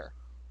I care?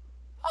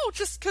 Oh,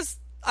 just because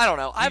I don't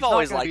know. I've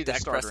always liked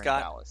Dak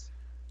Prescott.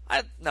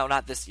 No,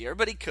 not this year,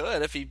 but he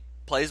could if he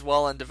plays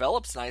well and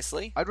develops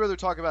nicely. I'd rather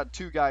talk about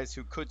 2 guys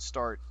who could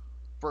start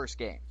first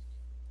game.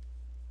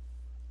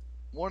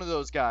 One of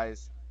those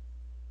guys,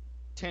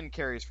 10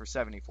 carries for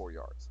 74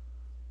 yards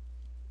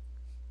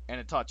and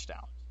a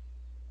touchdown.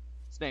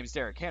 His name's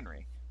Derrick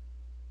Henry,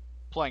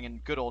 playing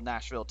in good old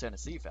Nashville,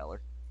 Tennessee,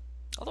 feller.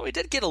 Although he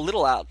did get a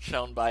little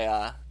outshone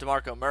by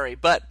DeMarco Murray,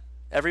 but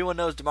everyone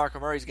knows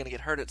DeMarco Murray's going to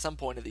get hurt at some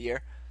point of the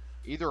year.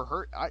 Either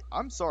hurt.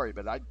 I'm sorry,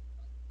 but I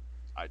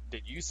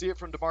did you see it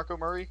from DeMarco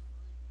Murray?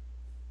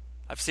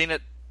 I've seen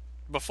it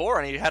before,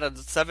 and he had a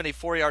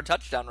 74-yard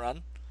touchdown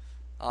run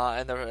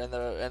in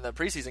the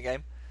preseason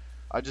game.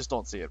 I just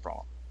don't see it from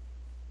him.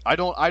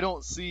 I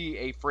don't see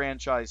a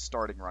franchise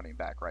starting running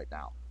back right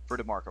now for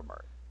DeMarco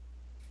Murray.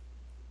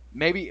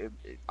 Maybe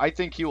I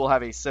think he will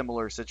have a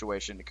similar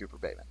situation to Cooper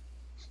Bateman.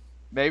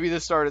 Maybe the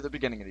start at the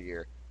beginning of the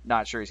year.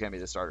 Not sure he's going to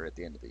be the starter at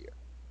the end of the year.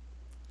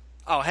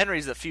 Oh,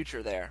 Henry's the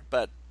future there,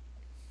 but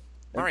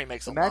Murray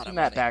makes a lot of money. Imagine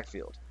that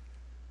backfield.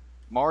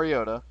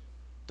 Mariota,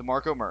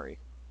 DeMarco Murray,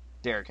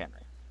 Derrick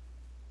Henry.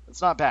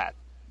 It's not bad.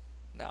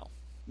 No.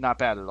 Not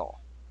bad at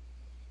all.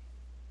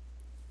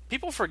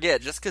 People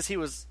forget just because he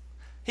was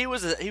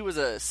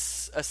a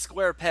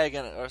square peg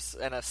and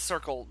a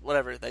circle,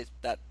 whatever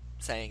that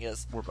saying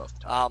is. We're both.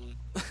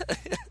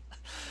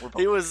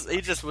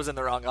 He just was in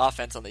the wrong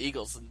offense on the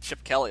Eagles and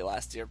Chip Kelly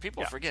last year.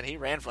 People forget he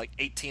ran for like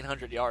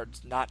 1,800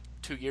 yards not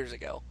 2 years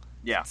ago.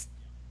 Yeah,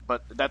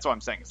 but that's what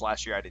I'm saying. Is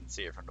last year I didn't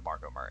see it from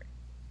DeMarco Murray.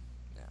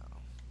 No,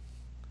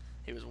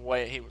 he was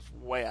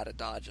way out of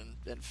Dodge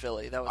in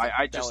Philly. That was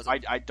I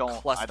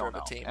don't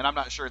know, team. And I'm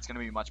not sure it's going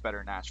to be much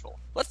better in Nashville.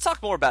 Let's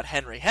talk more about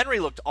Henry. Henry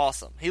looked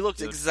awesome. He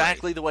looked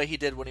exactly the way he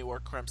did when he wore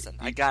crimson.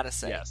 I gotta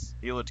say, yes,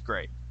 he looked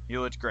great.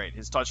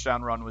 His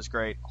touchdown run was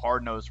great.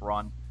 Hard-nosed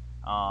run.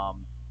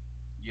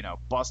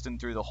 Busting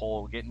through the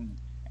hole, getting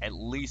at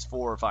least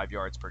 4 or 5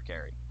 yards per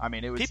carry. I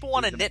mean, people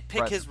want to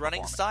nitpick his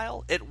running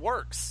style. It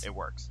works. It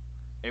works.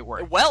 It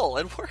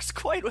works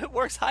quite. It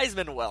works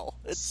Heisman well.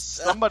 It's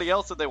somebody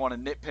else that they want to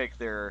nitpick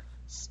their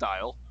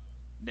style,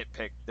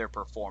 nitpick their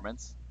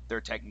performance,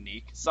 their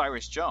technique.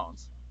 Cyrus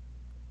Jones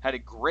had a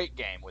great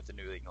game with the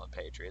New England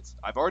Patriots.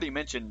 I've already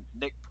mentioned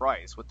Nick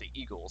Price with the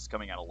Eagles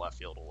coming out of left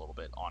field a little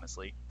bit.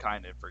 Honestly,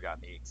 kind of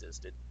forgotten he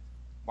existed.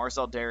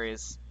 Marcel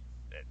Darius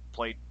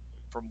played,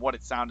 from what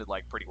it sounded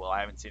like, pretty well.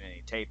 I haven't seen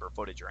any tape or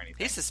footage or anything.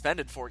 He's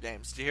suspended 4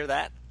 games. Did you hear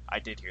that? I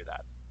did hear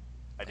that.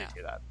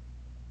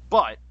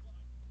 But,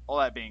 all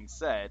that being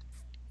said,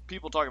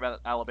 people talk about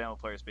Alabama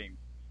players being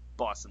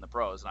busts in the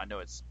pros, and I know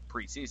it's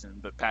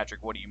preseason, but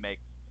Patrick, what do you make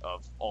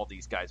of all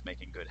these guys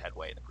making good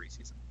headway in the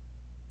preseason?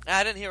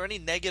 I didn't hear any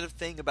negative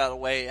thing about the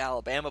way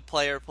Alabama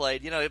player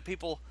played.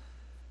 People,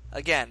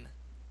 again,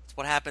 it's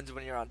what happens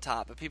when you're on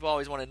top. But people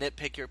always want to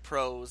nitpick your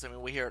pros. I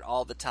mean, we hear it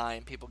all the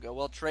time. People go,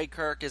 well, Trey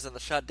Kirk isn't the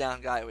shutdown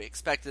guy we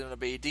expected him to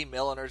be. D.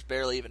 Milliner's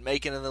barely even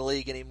making it in the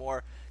league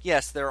anymore.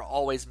 Yes, there are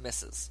always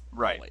misses.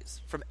 Right. Always.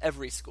 From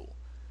every school.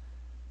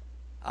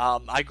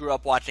 I grew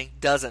up watching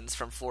dozens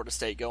from Florida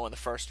State go in the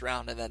first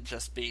round and then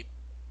just be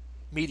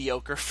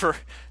mediocre for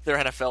their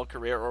NFL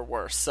career or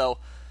worse. So,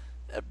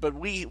 but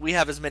we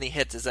have as many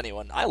hits as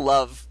anyone.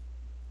 I'm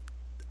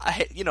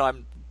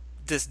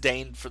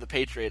disdained for the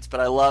Patriots, but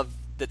I love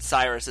that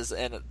Cyrus is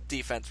in a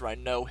defense where I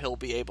know he'll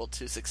be able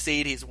to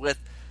succeed. He's with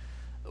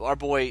our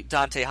boy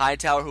Dante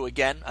Hightower, who,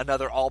 again,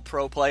 another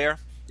all-pro player.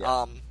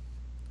 Yeah.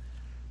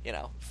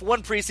 For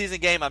one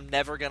preseason game, I'm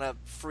never going to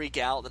freak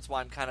out. That's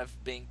why I'm kind of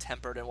being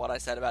tempered in what I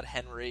said about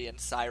Henry and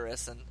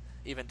Cyrus and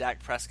even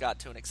Dak Prescott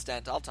to an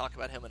extent. I'll talk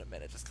about him in a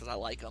minute just because I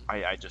like him.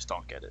 I just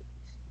don't get it.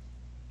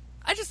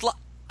 I just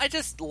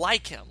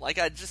like him.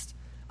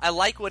 I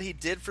like what he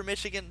did for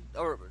Michigan,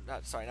 or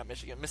not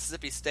Michigan,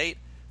 Mississippi State.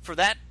 For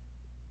that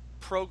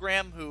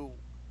program, who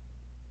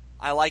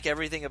I like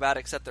everything about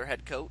except their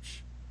head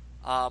coach.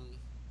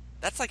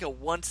 That's like a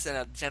once in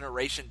a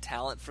generation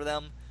talent for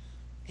them.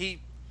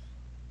 He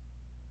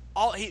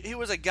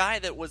was a guy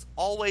that was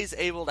always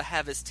able to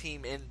have his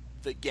team in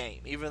the game,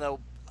 even though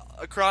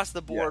across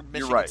the board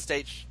Michigan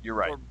State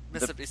or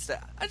Mississippi State.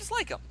 I just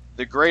like him.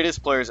 The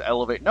greatest players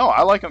elevate. No,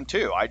 I like him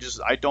too. I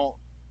just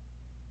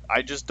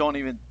don't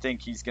even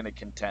think he's going to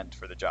contend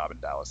for the job in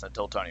Dallas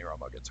until Tony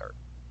Romo gets hurt.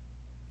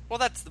 Well,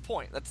 that's the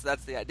point.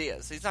 That's the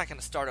idea. So he's not going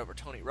to start over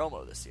Tony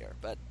Romo this year,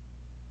 but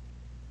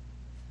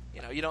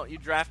you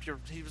draft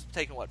he was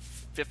taken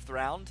 5th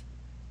round.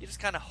 You just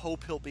kind of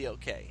hope he'll be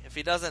okay. If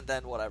he doesn't,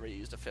 then whatever, you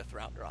used a 5th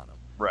rounder on him.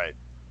 Right.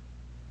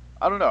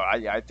 I don't know.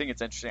 I think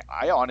it's interesting.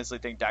 I honestly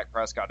think Dak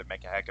Prescott would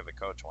make a heck of a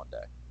coach one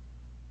day.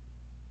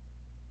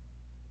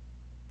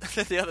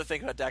 The other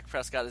thing about Dak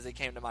Prescott is he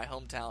came to my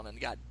hometown and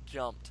got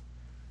jumped.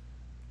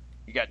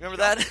 Remember jumped.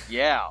 that?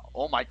 Yeah.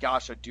 Oh my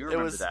gosh, I do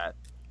remember that.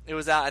 It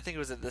was out. I think it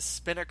was at the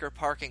Spinnaker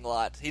parking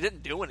lot. He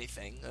didn't do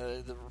anything.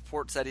 The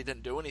report said he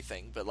didn't do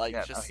anything, but he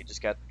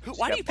just got.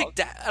 Why do you pick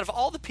Dak? Out of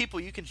all the people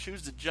you can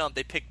choose to jump,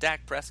 they picked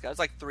Dak Prescott. It was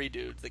like 3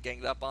 dudes that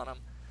ganged up on him.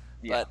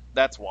 Yeah, but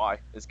that's why.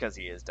 It's because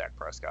he is Dak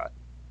Prescott.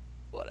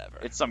 Whatever.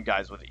 It's some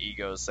guys with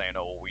egos saying,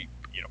 "Oh,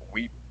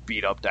 we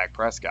beat up Dak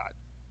Prescott."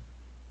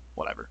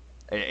 Whatever.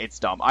 It's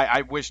dumb.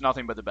 I wish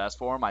nothing but the best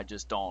for him. I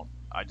just don't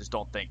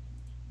think.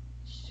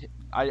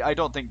 I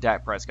don't think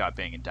Dak Prescott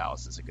being in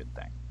Dallas is a good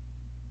thing.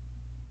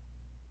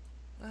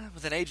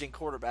 With an aging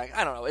quarterback,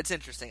 I don't know. It's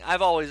interesting.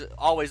 I've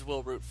always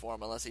will root for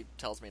him unless he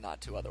tells me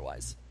not to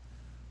otherwise.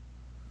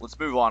 Let's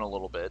move on a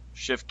little bit.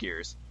 Shift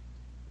gears.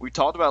 We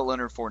talked about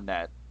Leonard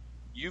Fournette.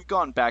 You've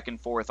gone back and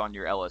forth on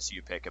your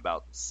LSU pick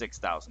about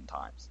 6,000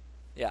 times.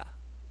 Yeah.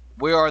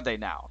 Where are they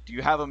now? Do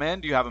you have them in?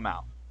 Do you have them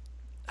out?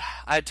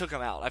 I took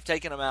him out. I've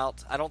taken him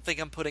out. I don't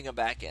think I'm putting him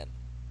back in.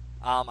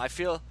 I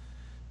feel,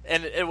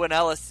 and when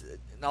LSU,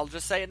 and I'll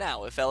just say it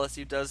now, if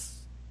LSU does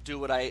do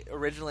what I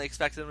originally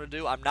expected them to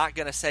do, I'm not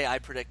going to say I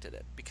predicted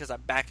it because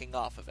I'm backing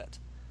off of it.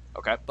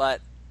 Okay.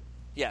 But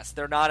yes,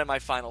 they're not in my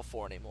Final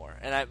Four anymore,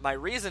 and my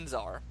reasons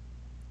are,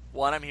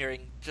 one, I'm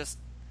hearing just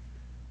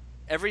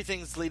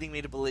everything's leading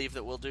me to believe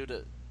that we'll do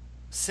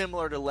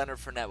similar to Leonard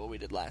Fournette what we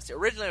did last year.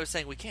 Originally, I was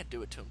saying we can't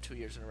do it to him 2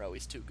 years in a row.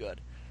 He's too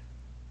good.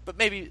 But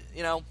maybe,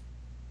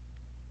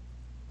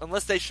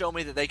 unless they show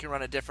me that they can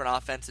run a different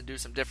offense and do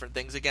some different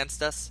things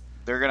against us,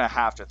 they're going to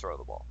have to throw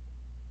the ball.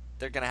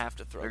 They're going to have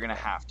to throw. They're going to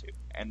have to,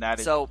 and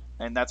that's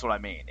what I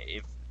mean.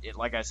 If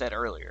like I said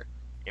earlier,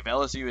 if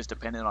LSU is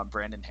dependent on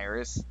Brandon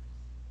Harris,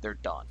 they're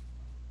done.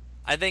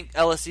 I think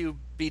LSU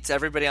beats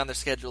everybody on their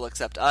schedule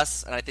except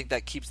us, and I think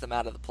that keeps them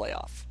out of the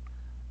playoff.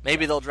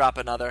 Maybe they'll drop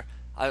another.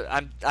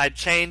 I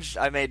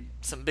made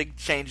some big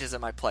changes in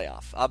my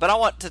playoff, but I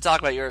want to talk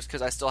about yours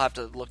because I still have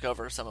to look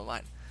over some of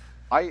mine.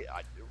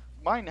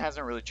 Mine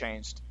hasn't really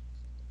changed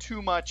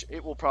too much.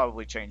 It will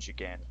probably change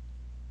again.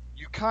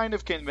 You kind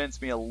of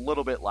convinced me a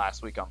little bit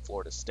last week on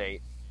Florida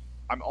State.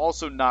 I'm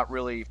also not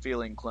really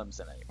feeling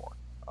Clemson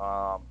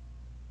anymore.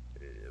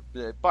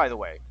 By the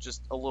way,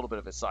 just a little bit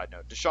of a side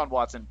note. Deshaun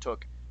Watson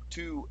took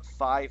 2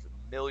 $5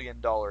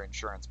 million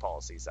insurance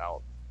policies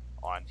out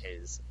on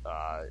his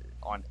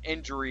on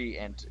injury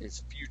and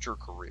his future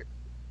career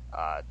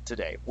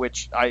today,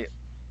 which I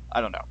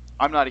don't know.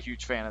 I'm not a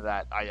huge fan of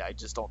that. I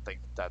just don't think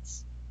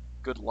that's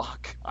good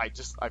luck. I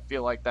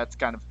feel like that's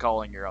kind of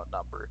calling your own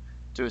number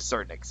to a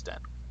certain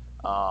extent.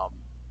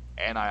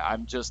 And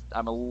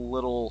I'm a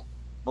little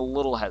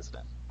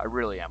hesitant. I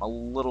really am a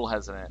little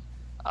hesitant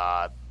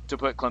to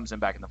put Clemson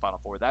back in the Final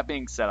Four. That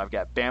being said, I've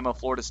got Bama,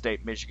 Florida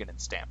State, Michigan,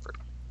 and Stanford.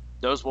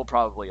 Those will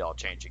probably all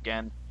change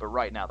again, but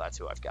right now that's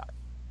who I've got.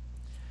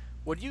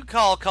 What you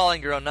call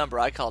calling your own number,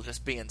 I call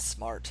just being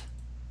smart.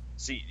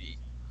 See,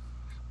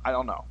 I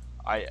don't know.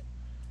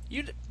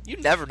 You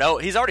never know.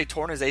 He's already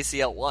torn his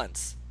ACL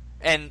once,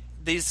 and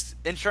these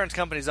insurance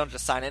companies don't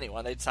just sign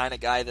anyone. They'd sign a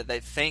guy that they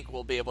think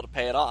will be able to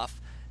pay it off.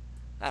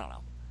 I don't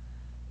know.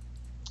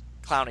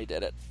 Clowney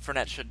did it.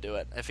 Fournette should do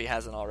it if he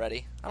hasn't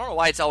already. I don't know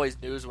why it's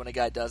always news when a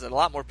guy does it. A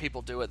lot more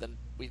people do it than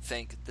we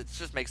think. It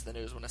just makes the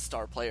news when a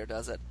star player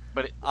does it.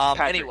 But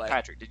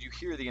Patrick, did you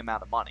hear the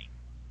amount of money?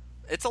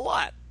 It's a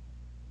lot.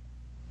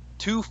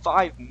 2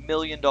 $5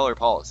 million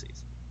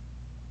policies.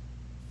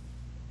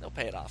 He'll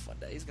pay it off one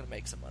day. He's going to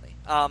make some money.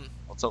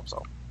 Let's hope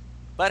so.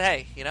 But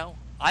hey,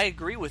 I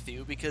agree with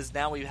you because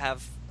now we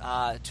have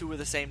 2 of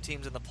the same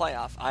teams in the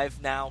playoff.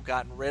 I've now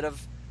gotten rid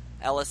of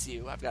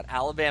LSU. I've got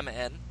Alabama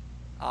in.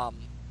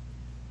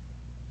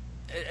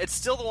 It's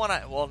still the one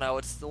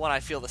it's the one I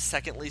feel the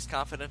second least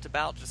confident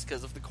about just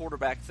because of the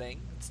quarterback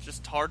thing. It's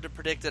just hard to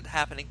predict it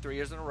happening 3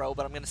 years in a row,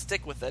 but I'm going to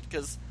stick with it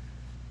because,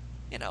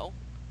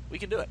 we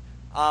can do it.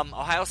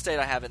 Ohio State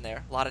I have in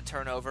there. A lot of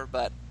turnover,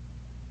 but...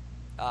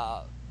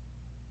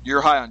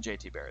 You're high on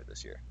JT Barrett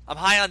this year. I'm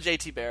high on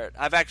JT Barrett.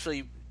 I've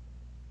actually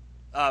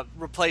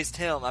replaced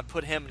him. I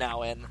put him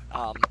now in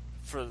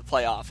for the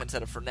playoff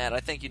instead of Fournette.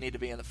 I think you need to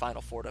be in the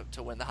Final Four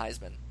to win the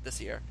Heisman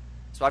this year.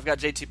 So I've got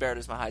JT Barrett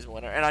as my Heisman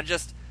winner. And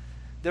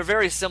they're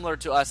very similar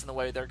to us in the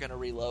way they're going to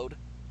reload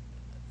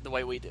the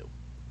way we do.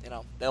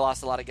 They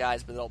lost a lot of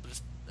guys, but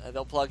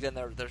they'll plug in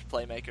their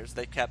playmakers.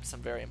 They kept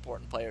some very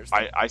important players.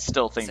 I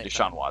still think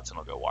Deshaun Watson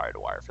will go wire to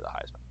wire for the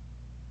Heisman.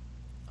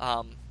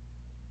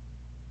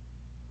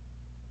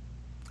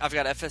 I've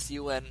got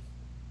FSU in,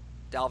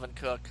 Dalvin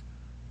Cook.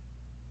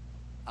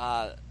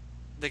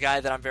 The guy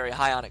that I'm very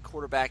high on at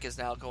quarterback is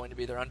now going to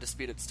be their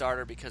undisputed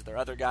starter because their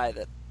other guy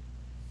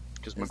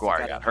because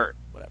McGuire got hurt.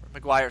 Whatever.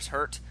 McGuire's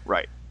hurt.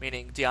 Right.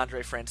 Meaning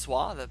DeAndre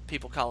Francois, the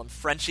people call him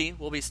Frenchie,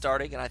 will be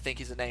starting, and I think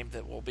he's a name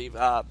that will be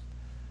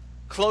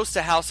close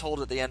to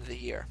household at the end of the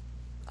year.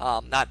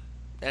 And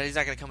he's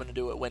not going to come in and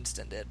do what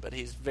Winston did, but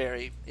he's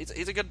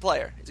a good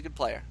player. He's a good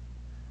player.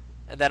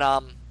 And then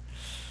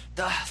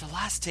the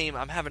last team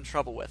I'm having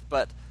trouble with,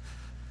 but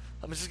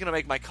I'm just going to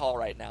make my call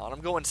right now, and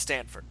I'm going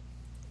Stanford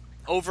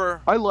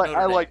over I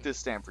Notre like Dame. this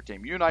Stanford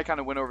team. You and I kind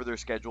of went over their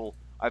schedule.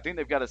 I think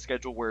they've got a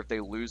schedule where if they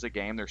lose a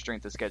game, their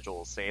strength of schedule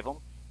will save them.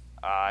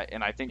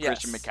 And I think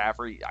Yes. Christian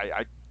McCaffrey,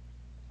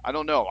 I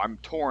don't know. I'm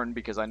torn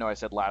because I know I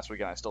said last week,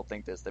 and I still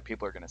think this, that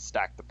people are going to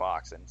stack the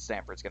box and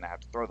Stanford's going to have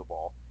to throw the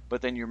ball.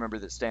 But then you remember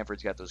that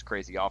Stanford's got those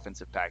crazy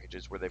offensive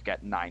packages where they've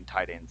got 9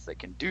 tight ends that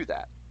can do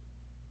that.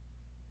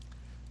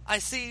 I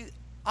see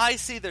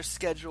their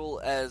schedule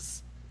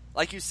as,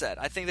 like you said,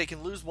 I think they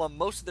can lose one.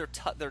 Most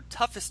of their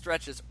toughest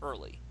stretches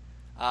early.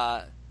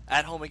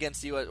 At home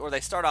against US, or they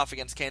start off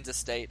against Kansas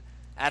State,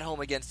 at home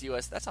against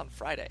US. That's on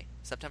Friday,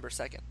 September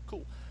 2nd.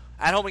 Cool.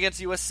 At home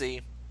against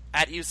USC,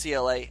 at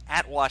UCLA,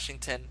 at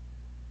Washington,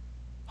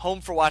 home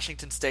for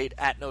Washington State,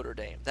 at Notre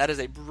Dame. That is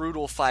a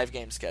brutal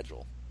 5-game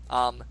schedule.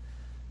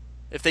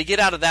 If they get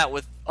out of that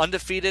with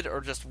undefeated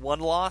or just one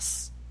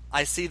loss,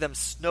 I see them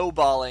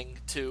snowballing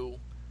to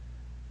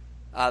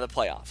the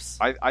playoffs.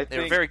 They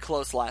were very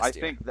close last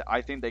year.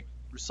 I think they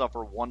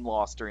suffer one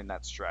loss during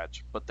that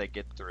stretch, but they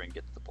get through and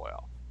get to the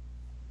playoff.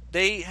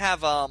 They're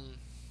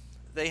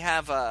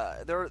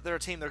a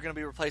team they're going to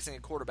be replacing a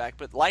quarterback,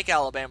 but like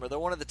Alabama, they're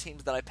one of the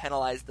teams that I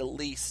penalize the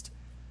least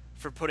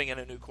for putting in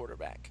a new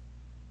quarterback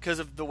because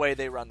of the way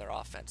they run their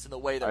offense and the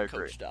way they're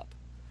coached up.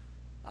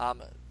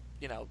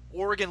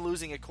 Oregon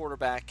losing a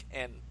quarterback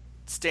and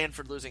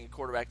Stanford losing a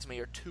quarterback to me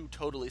are 2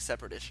 totally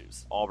separate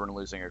issues. Auburn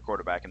losing a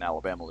quarterback and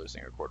Alabama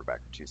losing a quarterback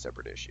are 2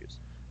 separate issues.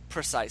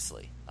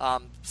 Precisely.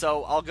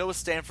 So I'll go with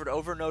Stanford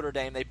over Notre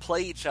Dame. They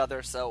play each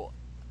other, so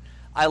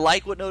I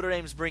like what Notre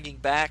Dame's bringing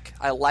back.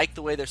 I like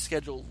the way their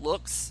schedule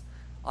looks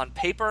on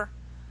paper,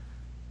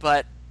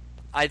 but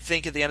I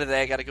think at the end of the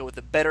day I got to go with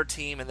the better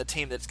team and the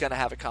team that's going to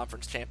have a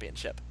conference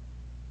championship.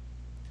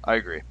 I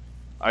agree.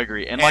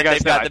 And like I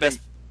said,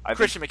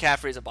 Christian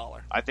McCaffrey's a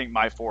baller. I think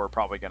my 4 are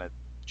probably going to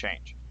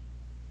change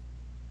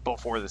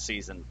before the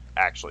season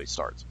actually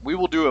starts. We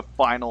will do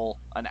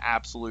an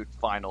absolute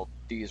final.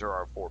 These are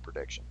our 4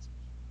 predictions.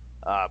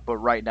 But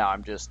right now,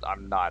 I'm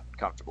not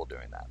comfortable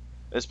doing that,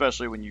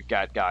 especially when you've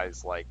got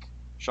guys like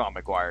Sean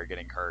McGuire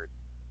getting hurt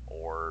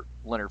or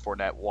Leonard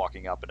Fournette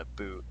walking up in a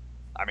boot.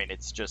 I mean,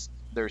 it's just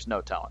there's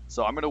no telling.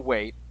 So I'm going to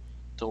wait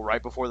till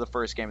right before the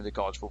first game of the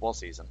college football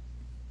season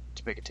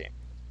to pick a team,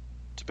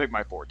 to pick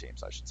my 4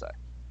 teams, I should say.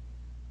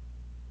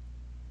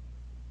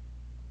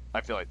 I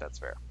feel like that's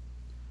fair.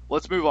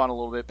 Let's move on a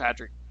little bit,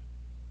 Patrick.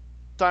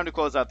 Time to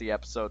close out the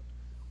episode.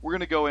 We're going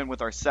to go in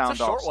with our sound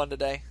It's a short one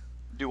today.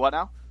 Do what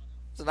now?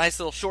 It's a nice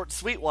little short,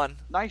 sweet one.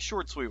 Nice,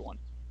 short, sweet one.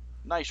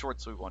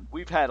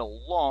 We've had a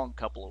long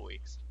couple of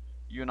weeks.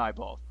 You and I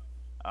both.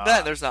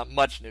 Then there's not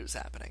much news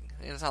happening.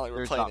 It's not like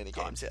we're playing any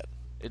games yet.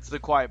 It's the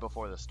quiet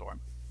before the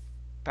storm.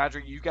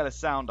 Patrick, you got a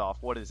sound off.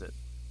 What is it?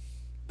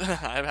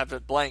 I have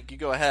it blank. You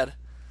go ahead.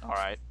 All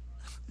right.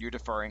 You're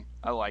deferring.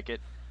 I like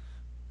it.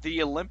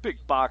 The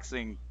Olympic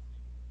boxing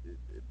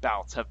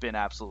bouts have been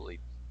absolutely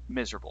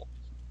miserable.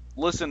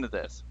 Listen to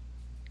this.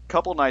 A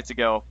couple nights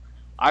ago,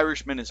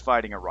 Irishman is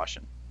fighting a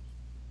Russian.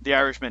 The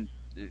Irishman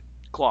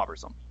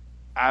clobbers him.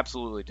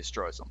 Absolutely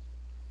destroys him.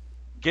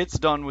 Gets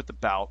done with the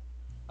bout.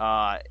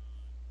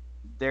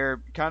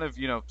 They're kind of,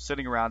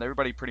 sitting around.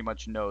 Everybody pretty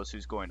much knows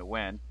who's going to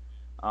win.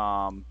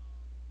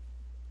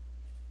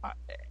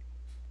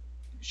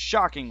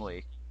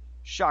 Shockingly,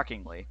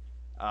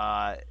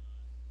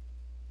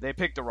 they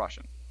picked a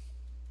Russian.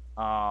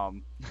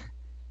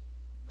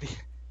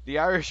 The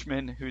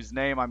Irishman, whose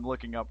name I'm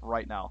looking up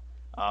right now,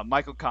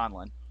 Michael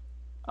Conlan,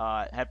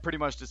 had pretty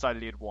much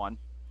decided he had won.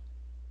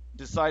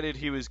 Decided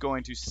he was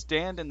going to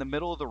stand in the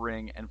middle of the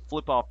ring and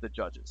flip off the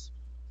judges.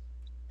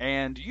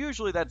 And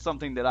usually that's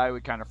something that I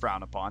would kind of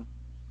frown upon.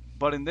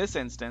 But in this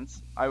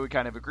instance, I would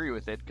kind of agree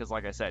with it because,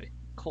 like I said,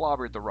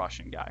 clobbered the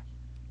Russian guy.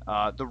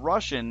 The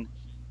Russian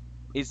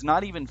is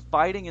not even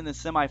fighting in the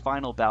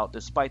semifinal bout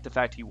despite the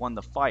fact he won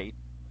the fight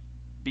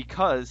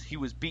because he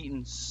was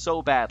beaten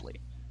so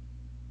badly.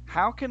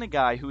 How can a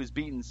guy who is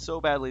beaten so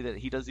badly that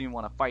he doesn't even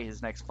want to fight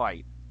his next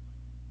fight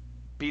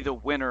be the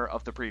winner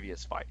of the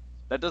previous fight?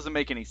 That doesn't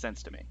make any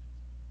sense to me.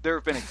 There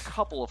have been a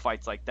couple of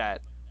fights like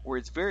that where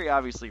it's very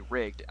obviously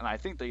rigged, and I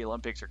think the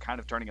Olympics are kind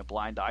of turning a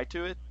blind eye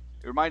to it.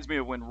 It reminds me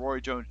of when Roy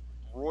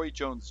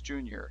Jones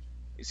Jr.,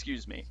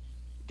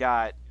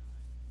 got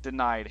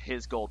denied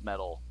his gold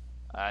medal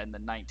in the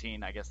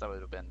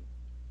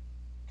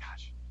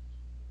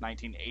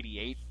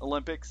 1988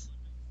 Olympics.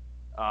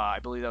 I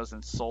believe that was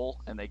in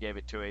Seoul, and they gave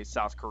it to a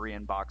South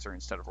Korean boxer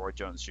instead of Roy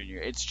Jones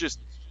Jr.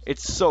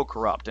 It's so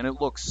corrupt, and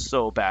it looks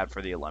so bad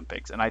for the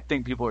Olympics. And I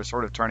think people are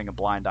sort of turning a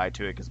blind eye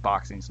to it because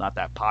boxing's not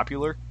that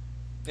popular.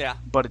 Yeah.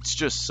 But it's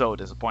just so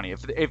disappointing.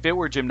 If it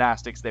were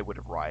gymnastics, they would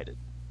have rioted.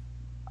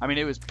 I mean,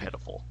 it was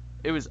pitiful.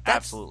 It was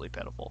absolutely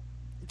pitiful.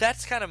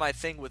 That's kind of my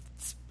thing with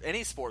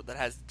any sport that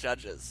has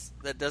judges,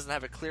 that doesn't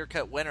have a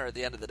clear-cut winner at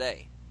the end of the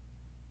day.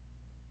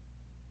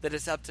 That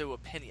is up to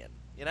opinion,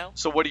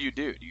 So what do?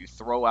 Do you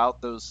throw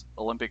out those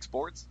Olympic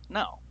sports?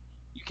 No.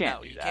 You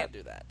can't do that. You can't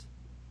do that.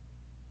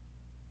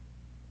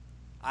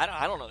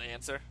 I don't know the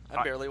answer.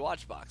 I barely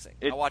watch boxing.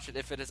 I watch it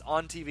if it is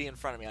on TV in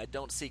front of me. I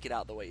don't seek it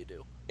out the way you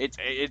do.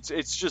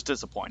 It's just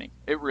disappointing.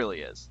 It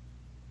really is.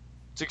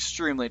 It's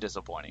extremely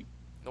disappointing.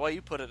 The way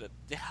you put it,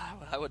 yeah,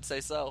 I would say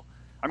so.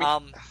 I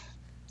mean,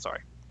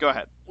 sorry. Go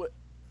ahead.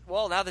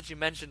 Well, now that you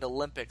mentioned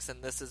Olympics,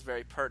 and this is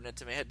very pertinent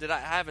to me, I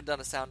haven't done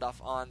a sound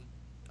off on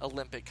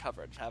Olympic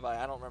coverage, have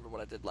I? I don't remember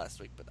what I did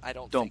last week, but I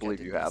don't believe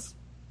you have.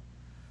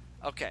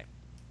 Okay.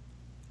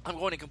 I'm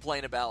going to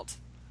complain about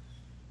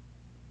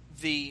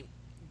the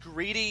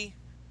greedy,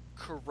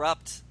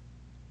 corrupt,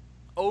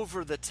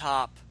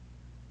 over-the-top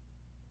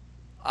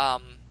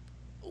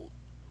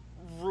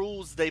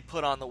rules they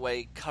put on the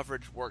way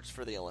coverage works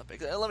for the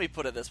Olympics. Let me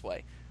put it this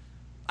way.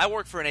 I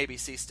work for an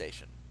ABC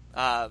station.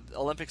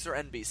 Olympics are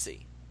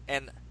NBC.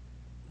 And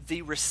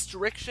the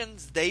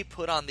restrictions they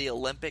put on the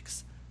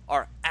Olympics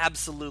are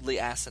absolutely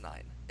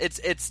asinine.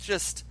 It's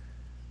just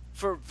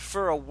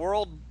for a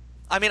world.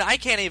 I mean, I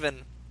can't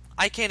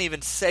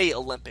even say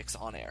Olympics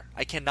on air.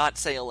 I cannot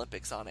say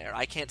Olympics on air.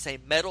 I can't say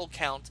medal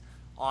count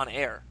on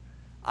air.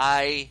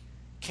 I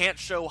can't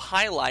show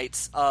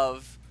highlights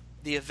of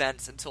the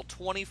events until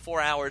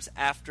 24 hours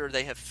after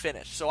they have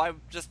finished. So I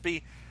just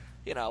be,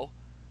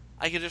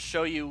 I can just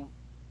show you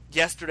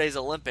yesterday's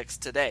Olympics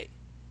today.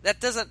 That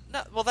doesn't.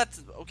 No, well,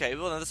 that's okay.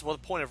 Well, that's the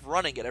point of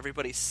running it.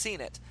 Everybody's seen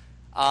it.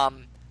 I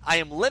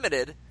am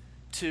limited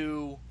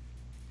to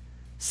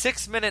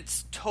 6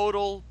 minutes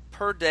total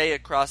per day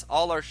across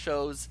all our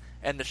shows,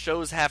 and the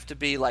shows have to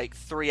be like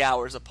 3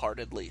 hours apart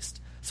at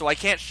least. So I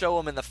can't show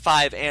them in the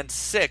 5 and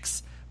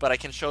 6, but I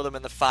can show them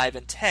in the 5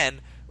 and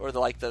 10, or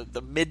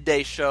the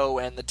midday show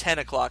and the 10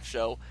 o'clock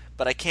show.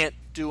 But I can't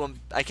do them.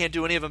 I can't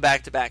do any of them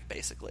back to back.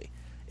 Basically,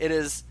 it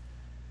is.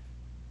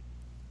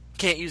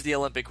 Can't use the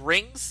Olympic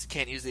rings.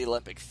 Can't use the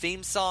Olympic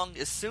theme song.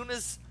 As soon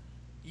as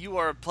you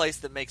are a place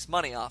that makes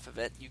money off of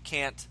it, you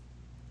can't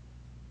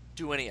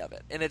do any of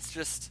it, and it's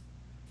just.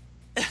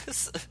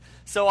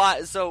 So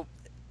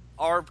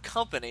our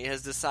company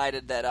has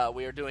decided that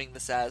we are doing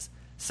this as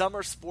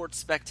Summer Sports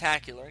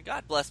Spectacular, and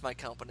God bless my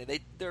company.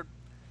 They're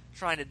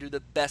trying to do the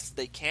best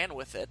they can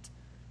with it,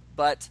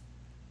 but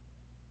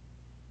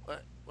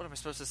what am I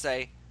supposed to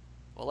say?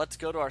 Well, let's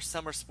go to our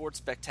Summer Sports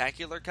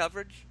Spectacular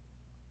coverage.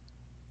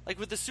 Like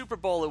with the Super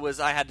Bowl,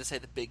 I had to say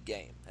the big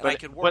game, and I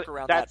could work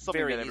around that very easily. That's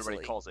something that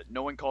everybody calls it.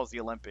 No one calls the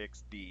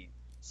Olympics the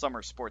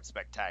Summer Sports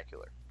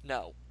Spectacular.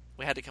 No,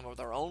 we had to come up with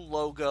our own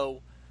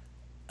logo.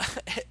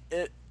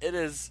 It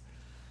is.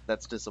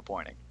 That's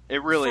disappointing.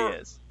 It really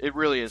is. It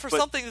really is. For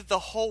something that the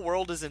whole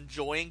world is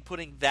enjoying,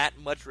 putting that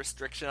much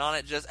restriction on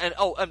it,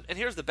 and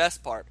here's the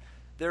best part: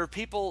 there are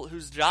people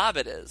whose job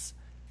it is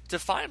to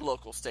find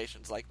local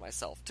stations like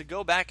myself to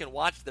go back and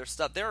watch their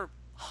stuff. There are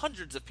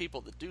hundreds of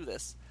people that do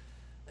this.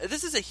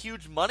 This is a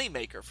huge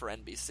moneymaker for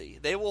NBC.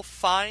 They will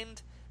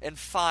find and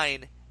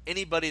fine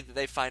anybody that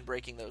they find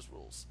breaking those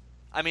rules.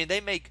 I mean,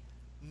 they make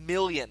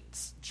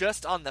millions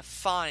just on the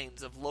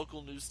fines of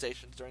local news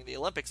stations during the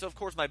Olympics. So, of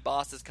course, my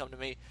bosses come to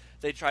me.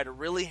 They try to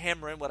really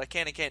hammer in what I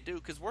can and can't do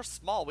because we're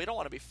small. We don't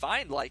want to be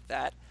fined like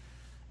that.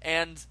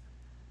 And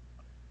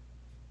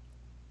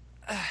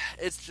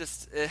it's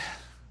just...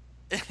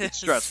 it's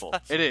stressful.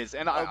 It is.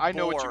 And I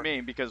know what you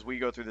mean because we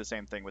go through the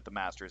same thing with the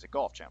Masters at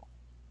Golf Channel.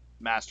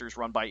 Masters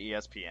run by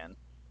ESPN.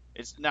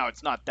 It's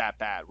not that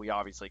bad. We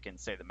obviously can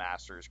say the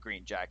Masters,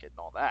 green jacket, and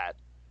all that.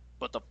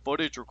 But the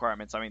footage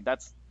requirements, I mean,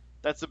 that's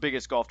the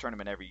biggest golf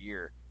tournament every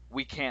year.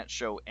 We can't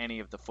show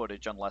any of the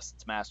footage unless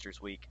it's Masters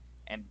week.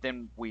 And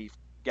then we've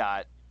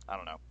got,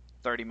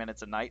 30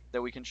 minutes a night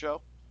that we can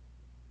show.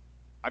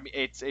 I mean,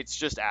 it's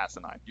just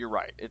asinine. You're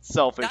right. It's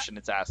selfish and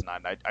it's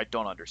asinine. I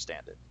don't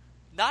understand it.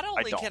 Not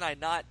only can I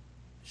not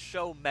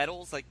show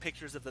medals, like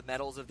pictures of the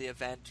medals of the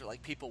event or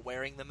like people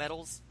wearing the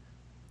medals,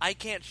 I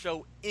can't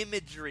show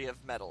imagery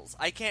of medals.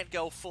 I can't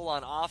go full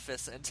on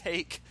Office and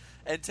take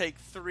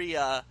three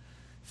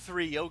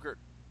yogurt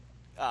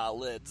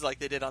lids like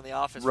they did on The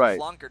Office with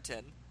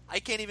Flonkerton.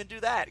 I can't even do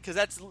that because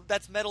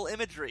that's medal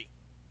imagery.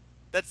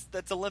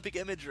 That's Olympic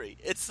imagery.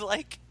 It's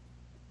like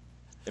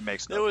it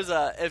makes no. There was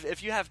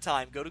if you have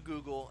time, go to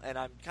Google, and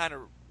I'm kind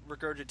of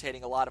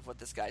regurgitating a lot of what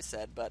this guy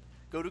said, but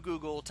go to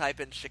Google, type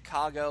in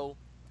Chicago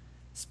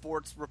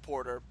sports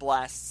reporter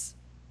blasts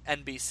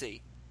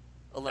NBC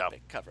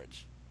Olympic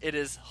coverage. It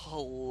is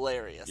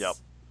hilarious. Yep.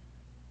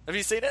 Have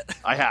you seen it?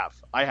 I have.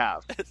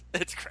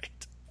 It's great.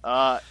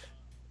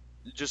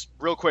 Just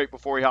real quick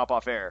before we hop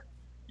off air,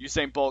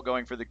 Usain Bolt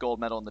going for the gold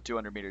medal in the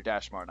 200-meter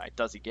dash tomorrow night.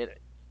 Does he get it?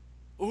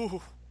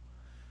 Ooh.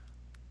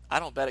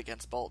 I don't bet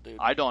against Bolt, dude.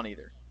 I don't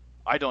either.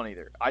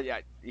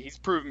 He's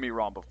proven me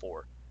wrong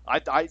before.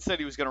 I said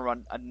he was going to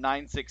run a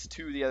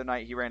 9.62 the other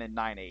night. He ran in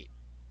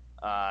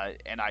 9.8.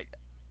 And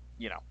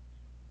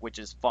which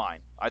is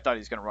fine. I thought he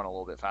was going to run a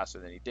little bit faster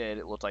than he did.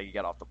 It looked like he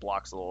got off the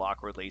blocks a little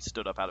awkwardly. He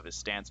stood up out of his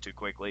stance too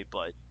quickly,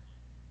 but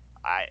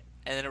And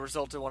then it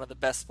resulted in one of the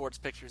best sports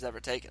pictures ever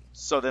taken.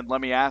 So then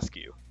let me ask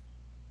you,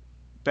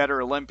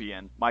 better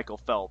Olympian, Michael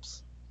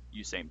Phelps,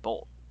 Usain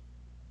Bolt?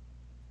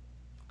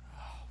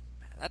 Oh,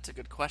 man, that's a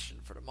good question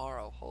for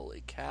tomorrow.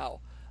 Holy cow.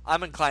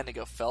 I'm inclined to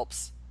go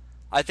Phelps.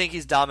 I think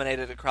he's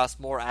dominated across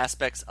more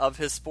aspects of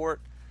his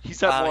sport.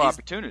 He's had more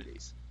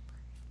opportunities.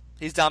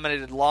 He's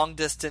dominated long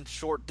distance,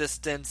 short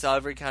distance,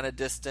 every kind of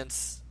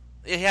distance.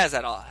 He has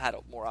had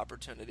more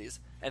opportunities,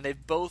 and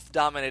they've both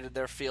dominated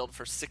their field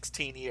for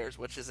 16 years,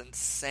 which is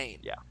insane.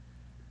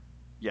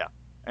 Yeah.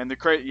 And the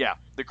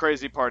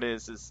crazy part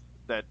is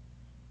that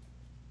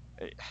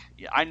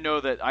I know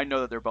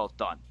that they're both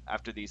done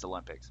after these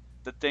Olympics.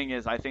 The thing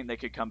is, I think they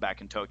could come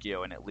back in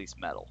Tokyo and at least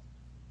medal.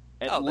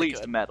 At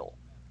least medal.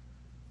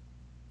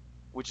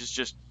 Which is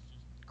just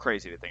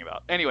crazy to think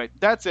about. Anyway,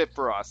 that's it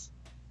for us.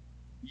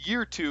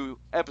 Year 2,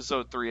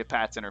 episode 3 of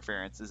Pat's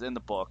Interference is in the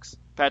books.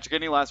 Patrick,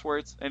 any last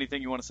words?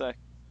 Anything you want to say?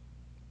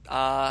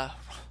 I'm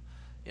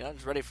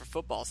just ready for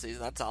football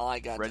season. That's all I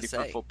got to say.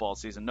 Ready for football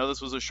season. No,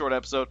 this was a short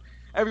episode.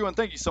 Everyone,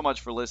 thank you so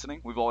much for listening.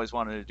 We've always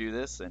wanted to do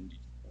this, and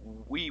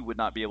we would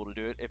not be able to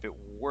do it if it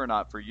were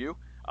not for you.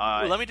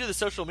 Let me do the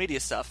social media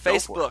stuff.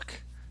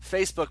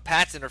 Facebook,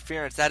 Pat's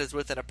Interference. That is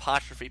with an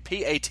apostrophe.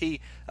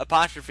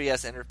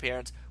 P-A-T'_S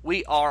Interference.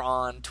 We are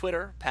on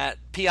Twitter,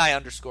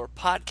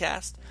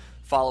 PI_podcast.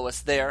 Follow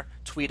us there.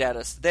 Tweet at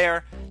us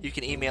there. You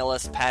can email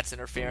us,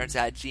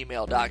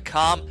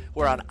 patsinterference@gmail.com.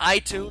 We're on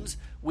iTunes.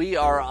 We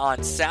are on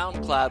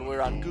SoundCloud.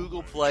 We're on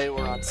Google Play.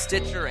 We're on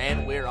Stitcher.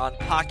 And we're on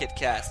Pocket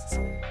Casts.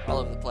 All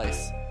over the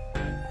place.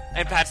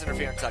 And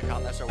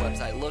patsinterference.com. That's our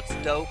website. It looks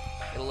dope.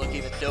 It'll look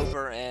even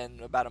doper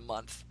in about a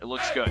month. It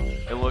looks good.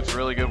 It looks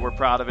really good. We're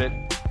proud of it.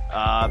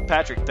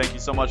 Patrick, thank you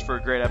so much for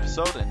a great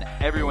episode. And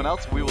everyone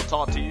else, we will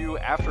talk to you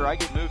after I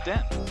get moved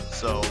in.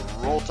 So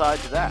roll tide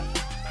to that.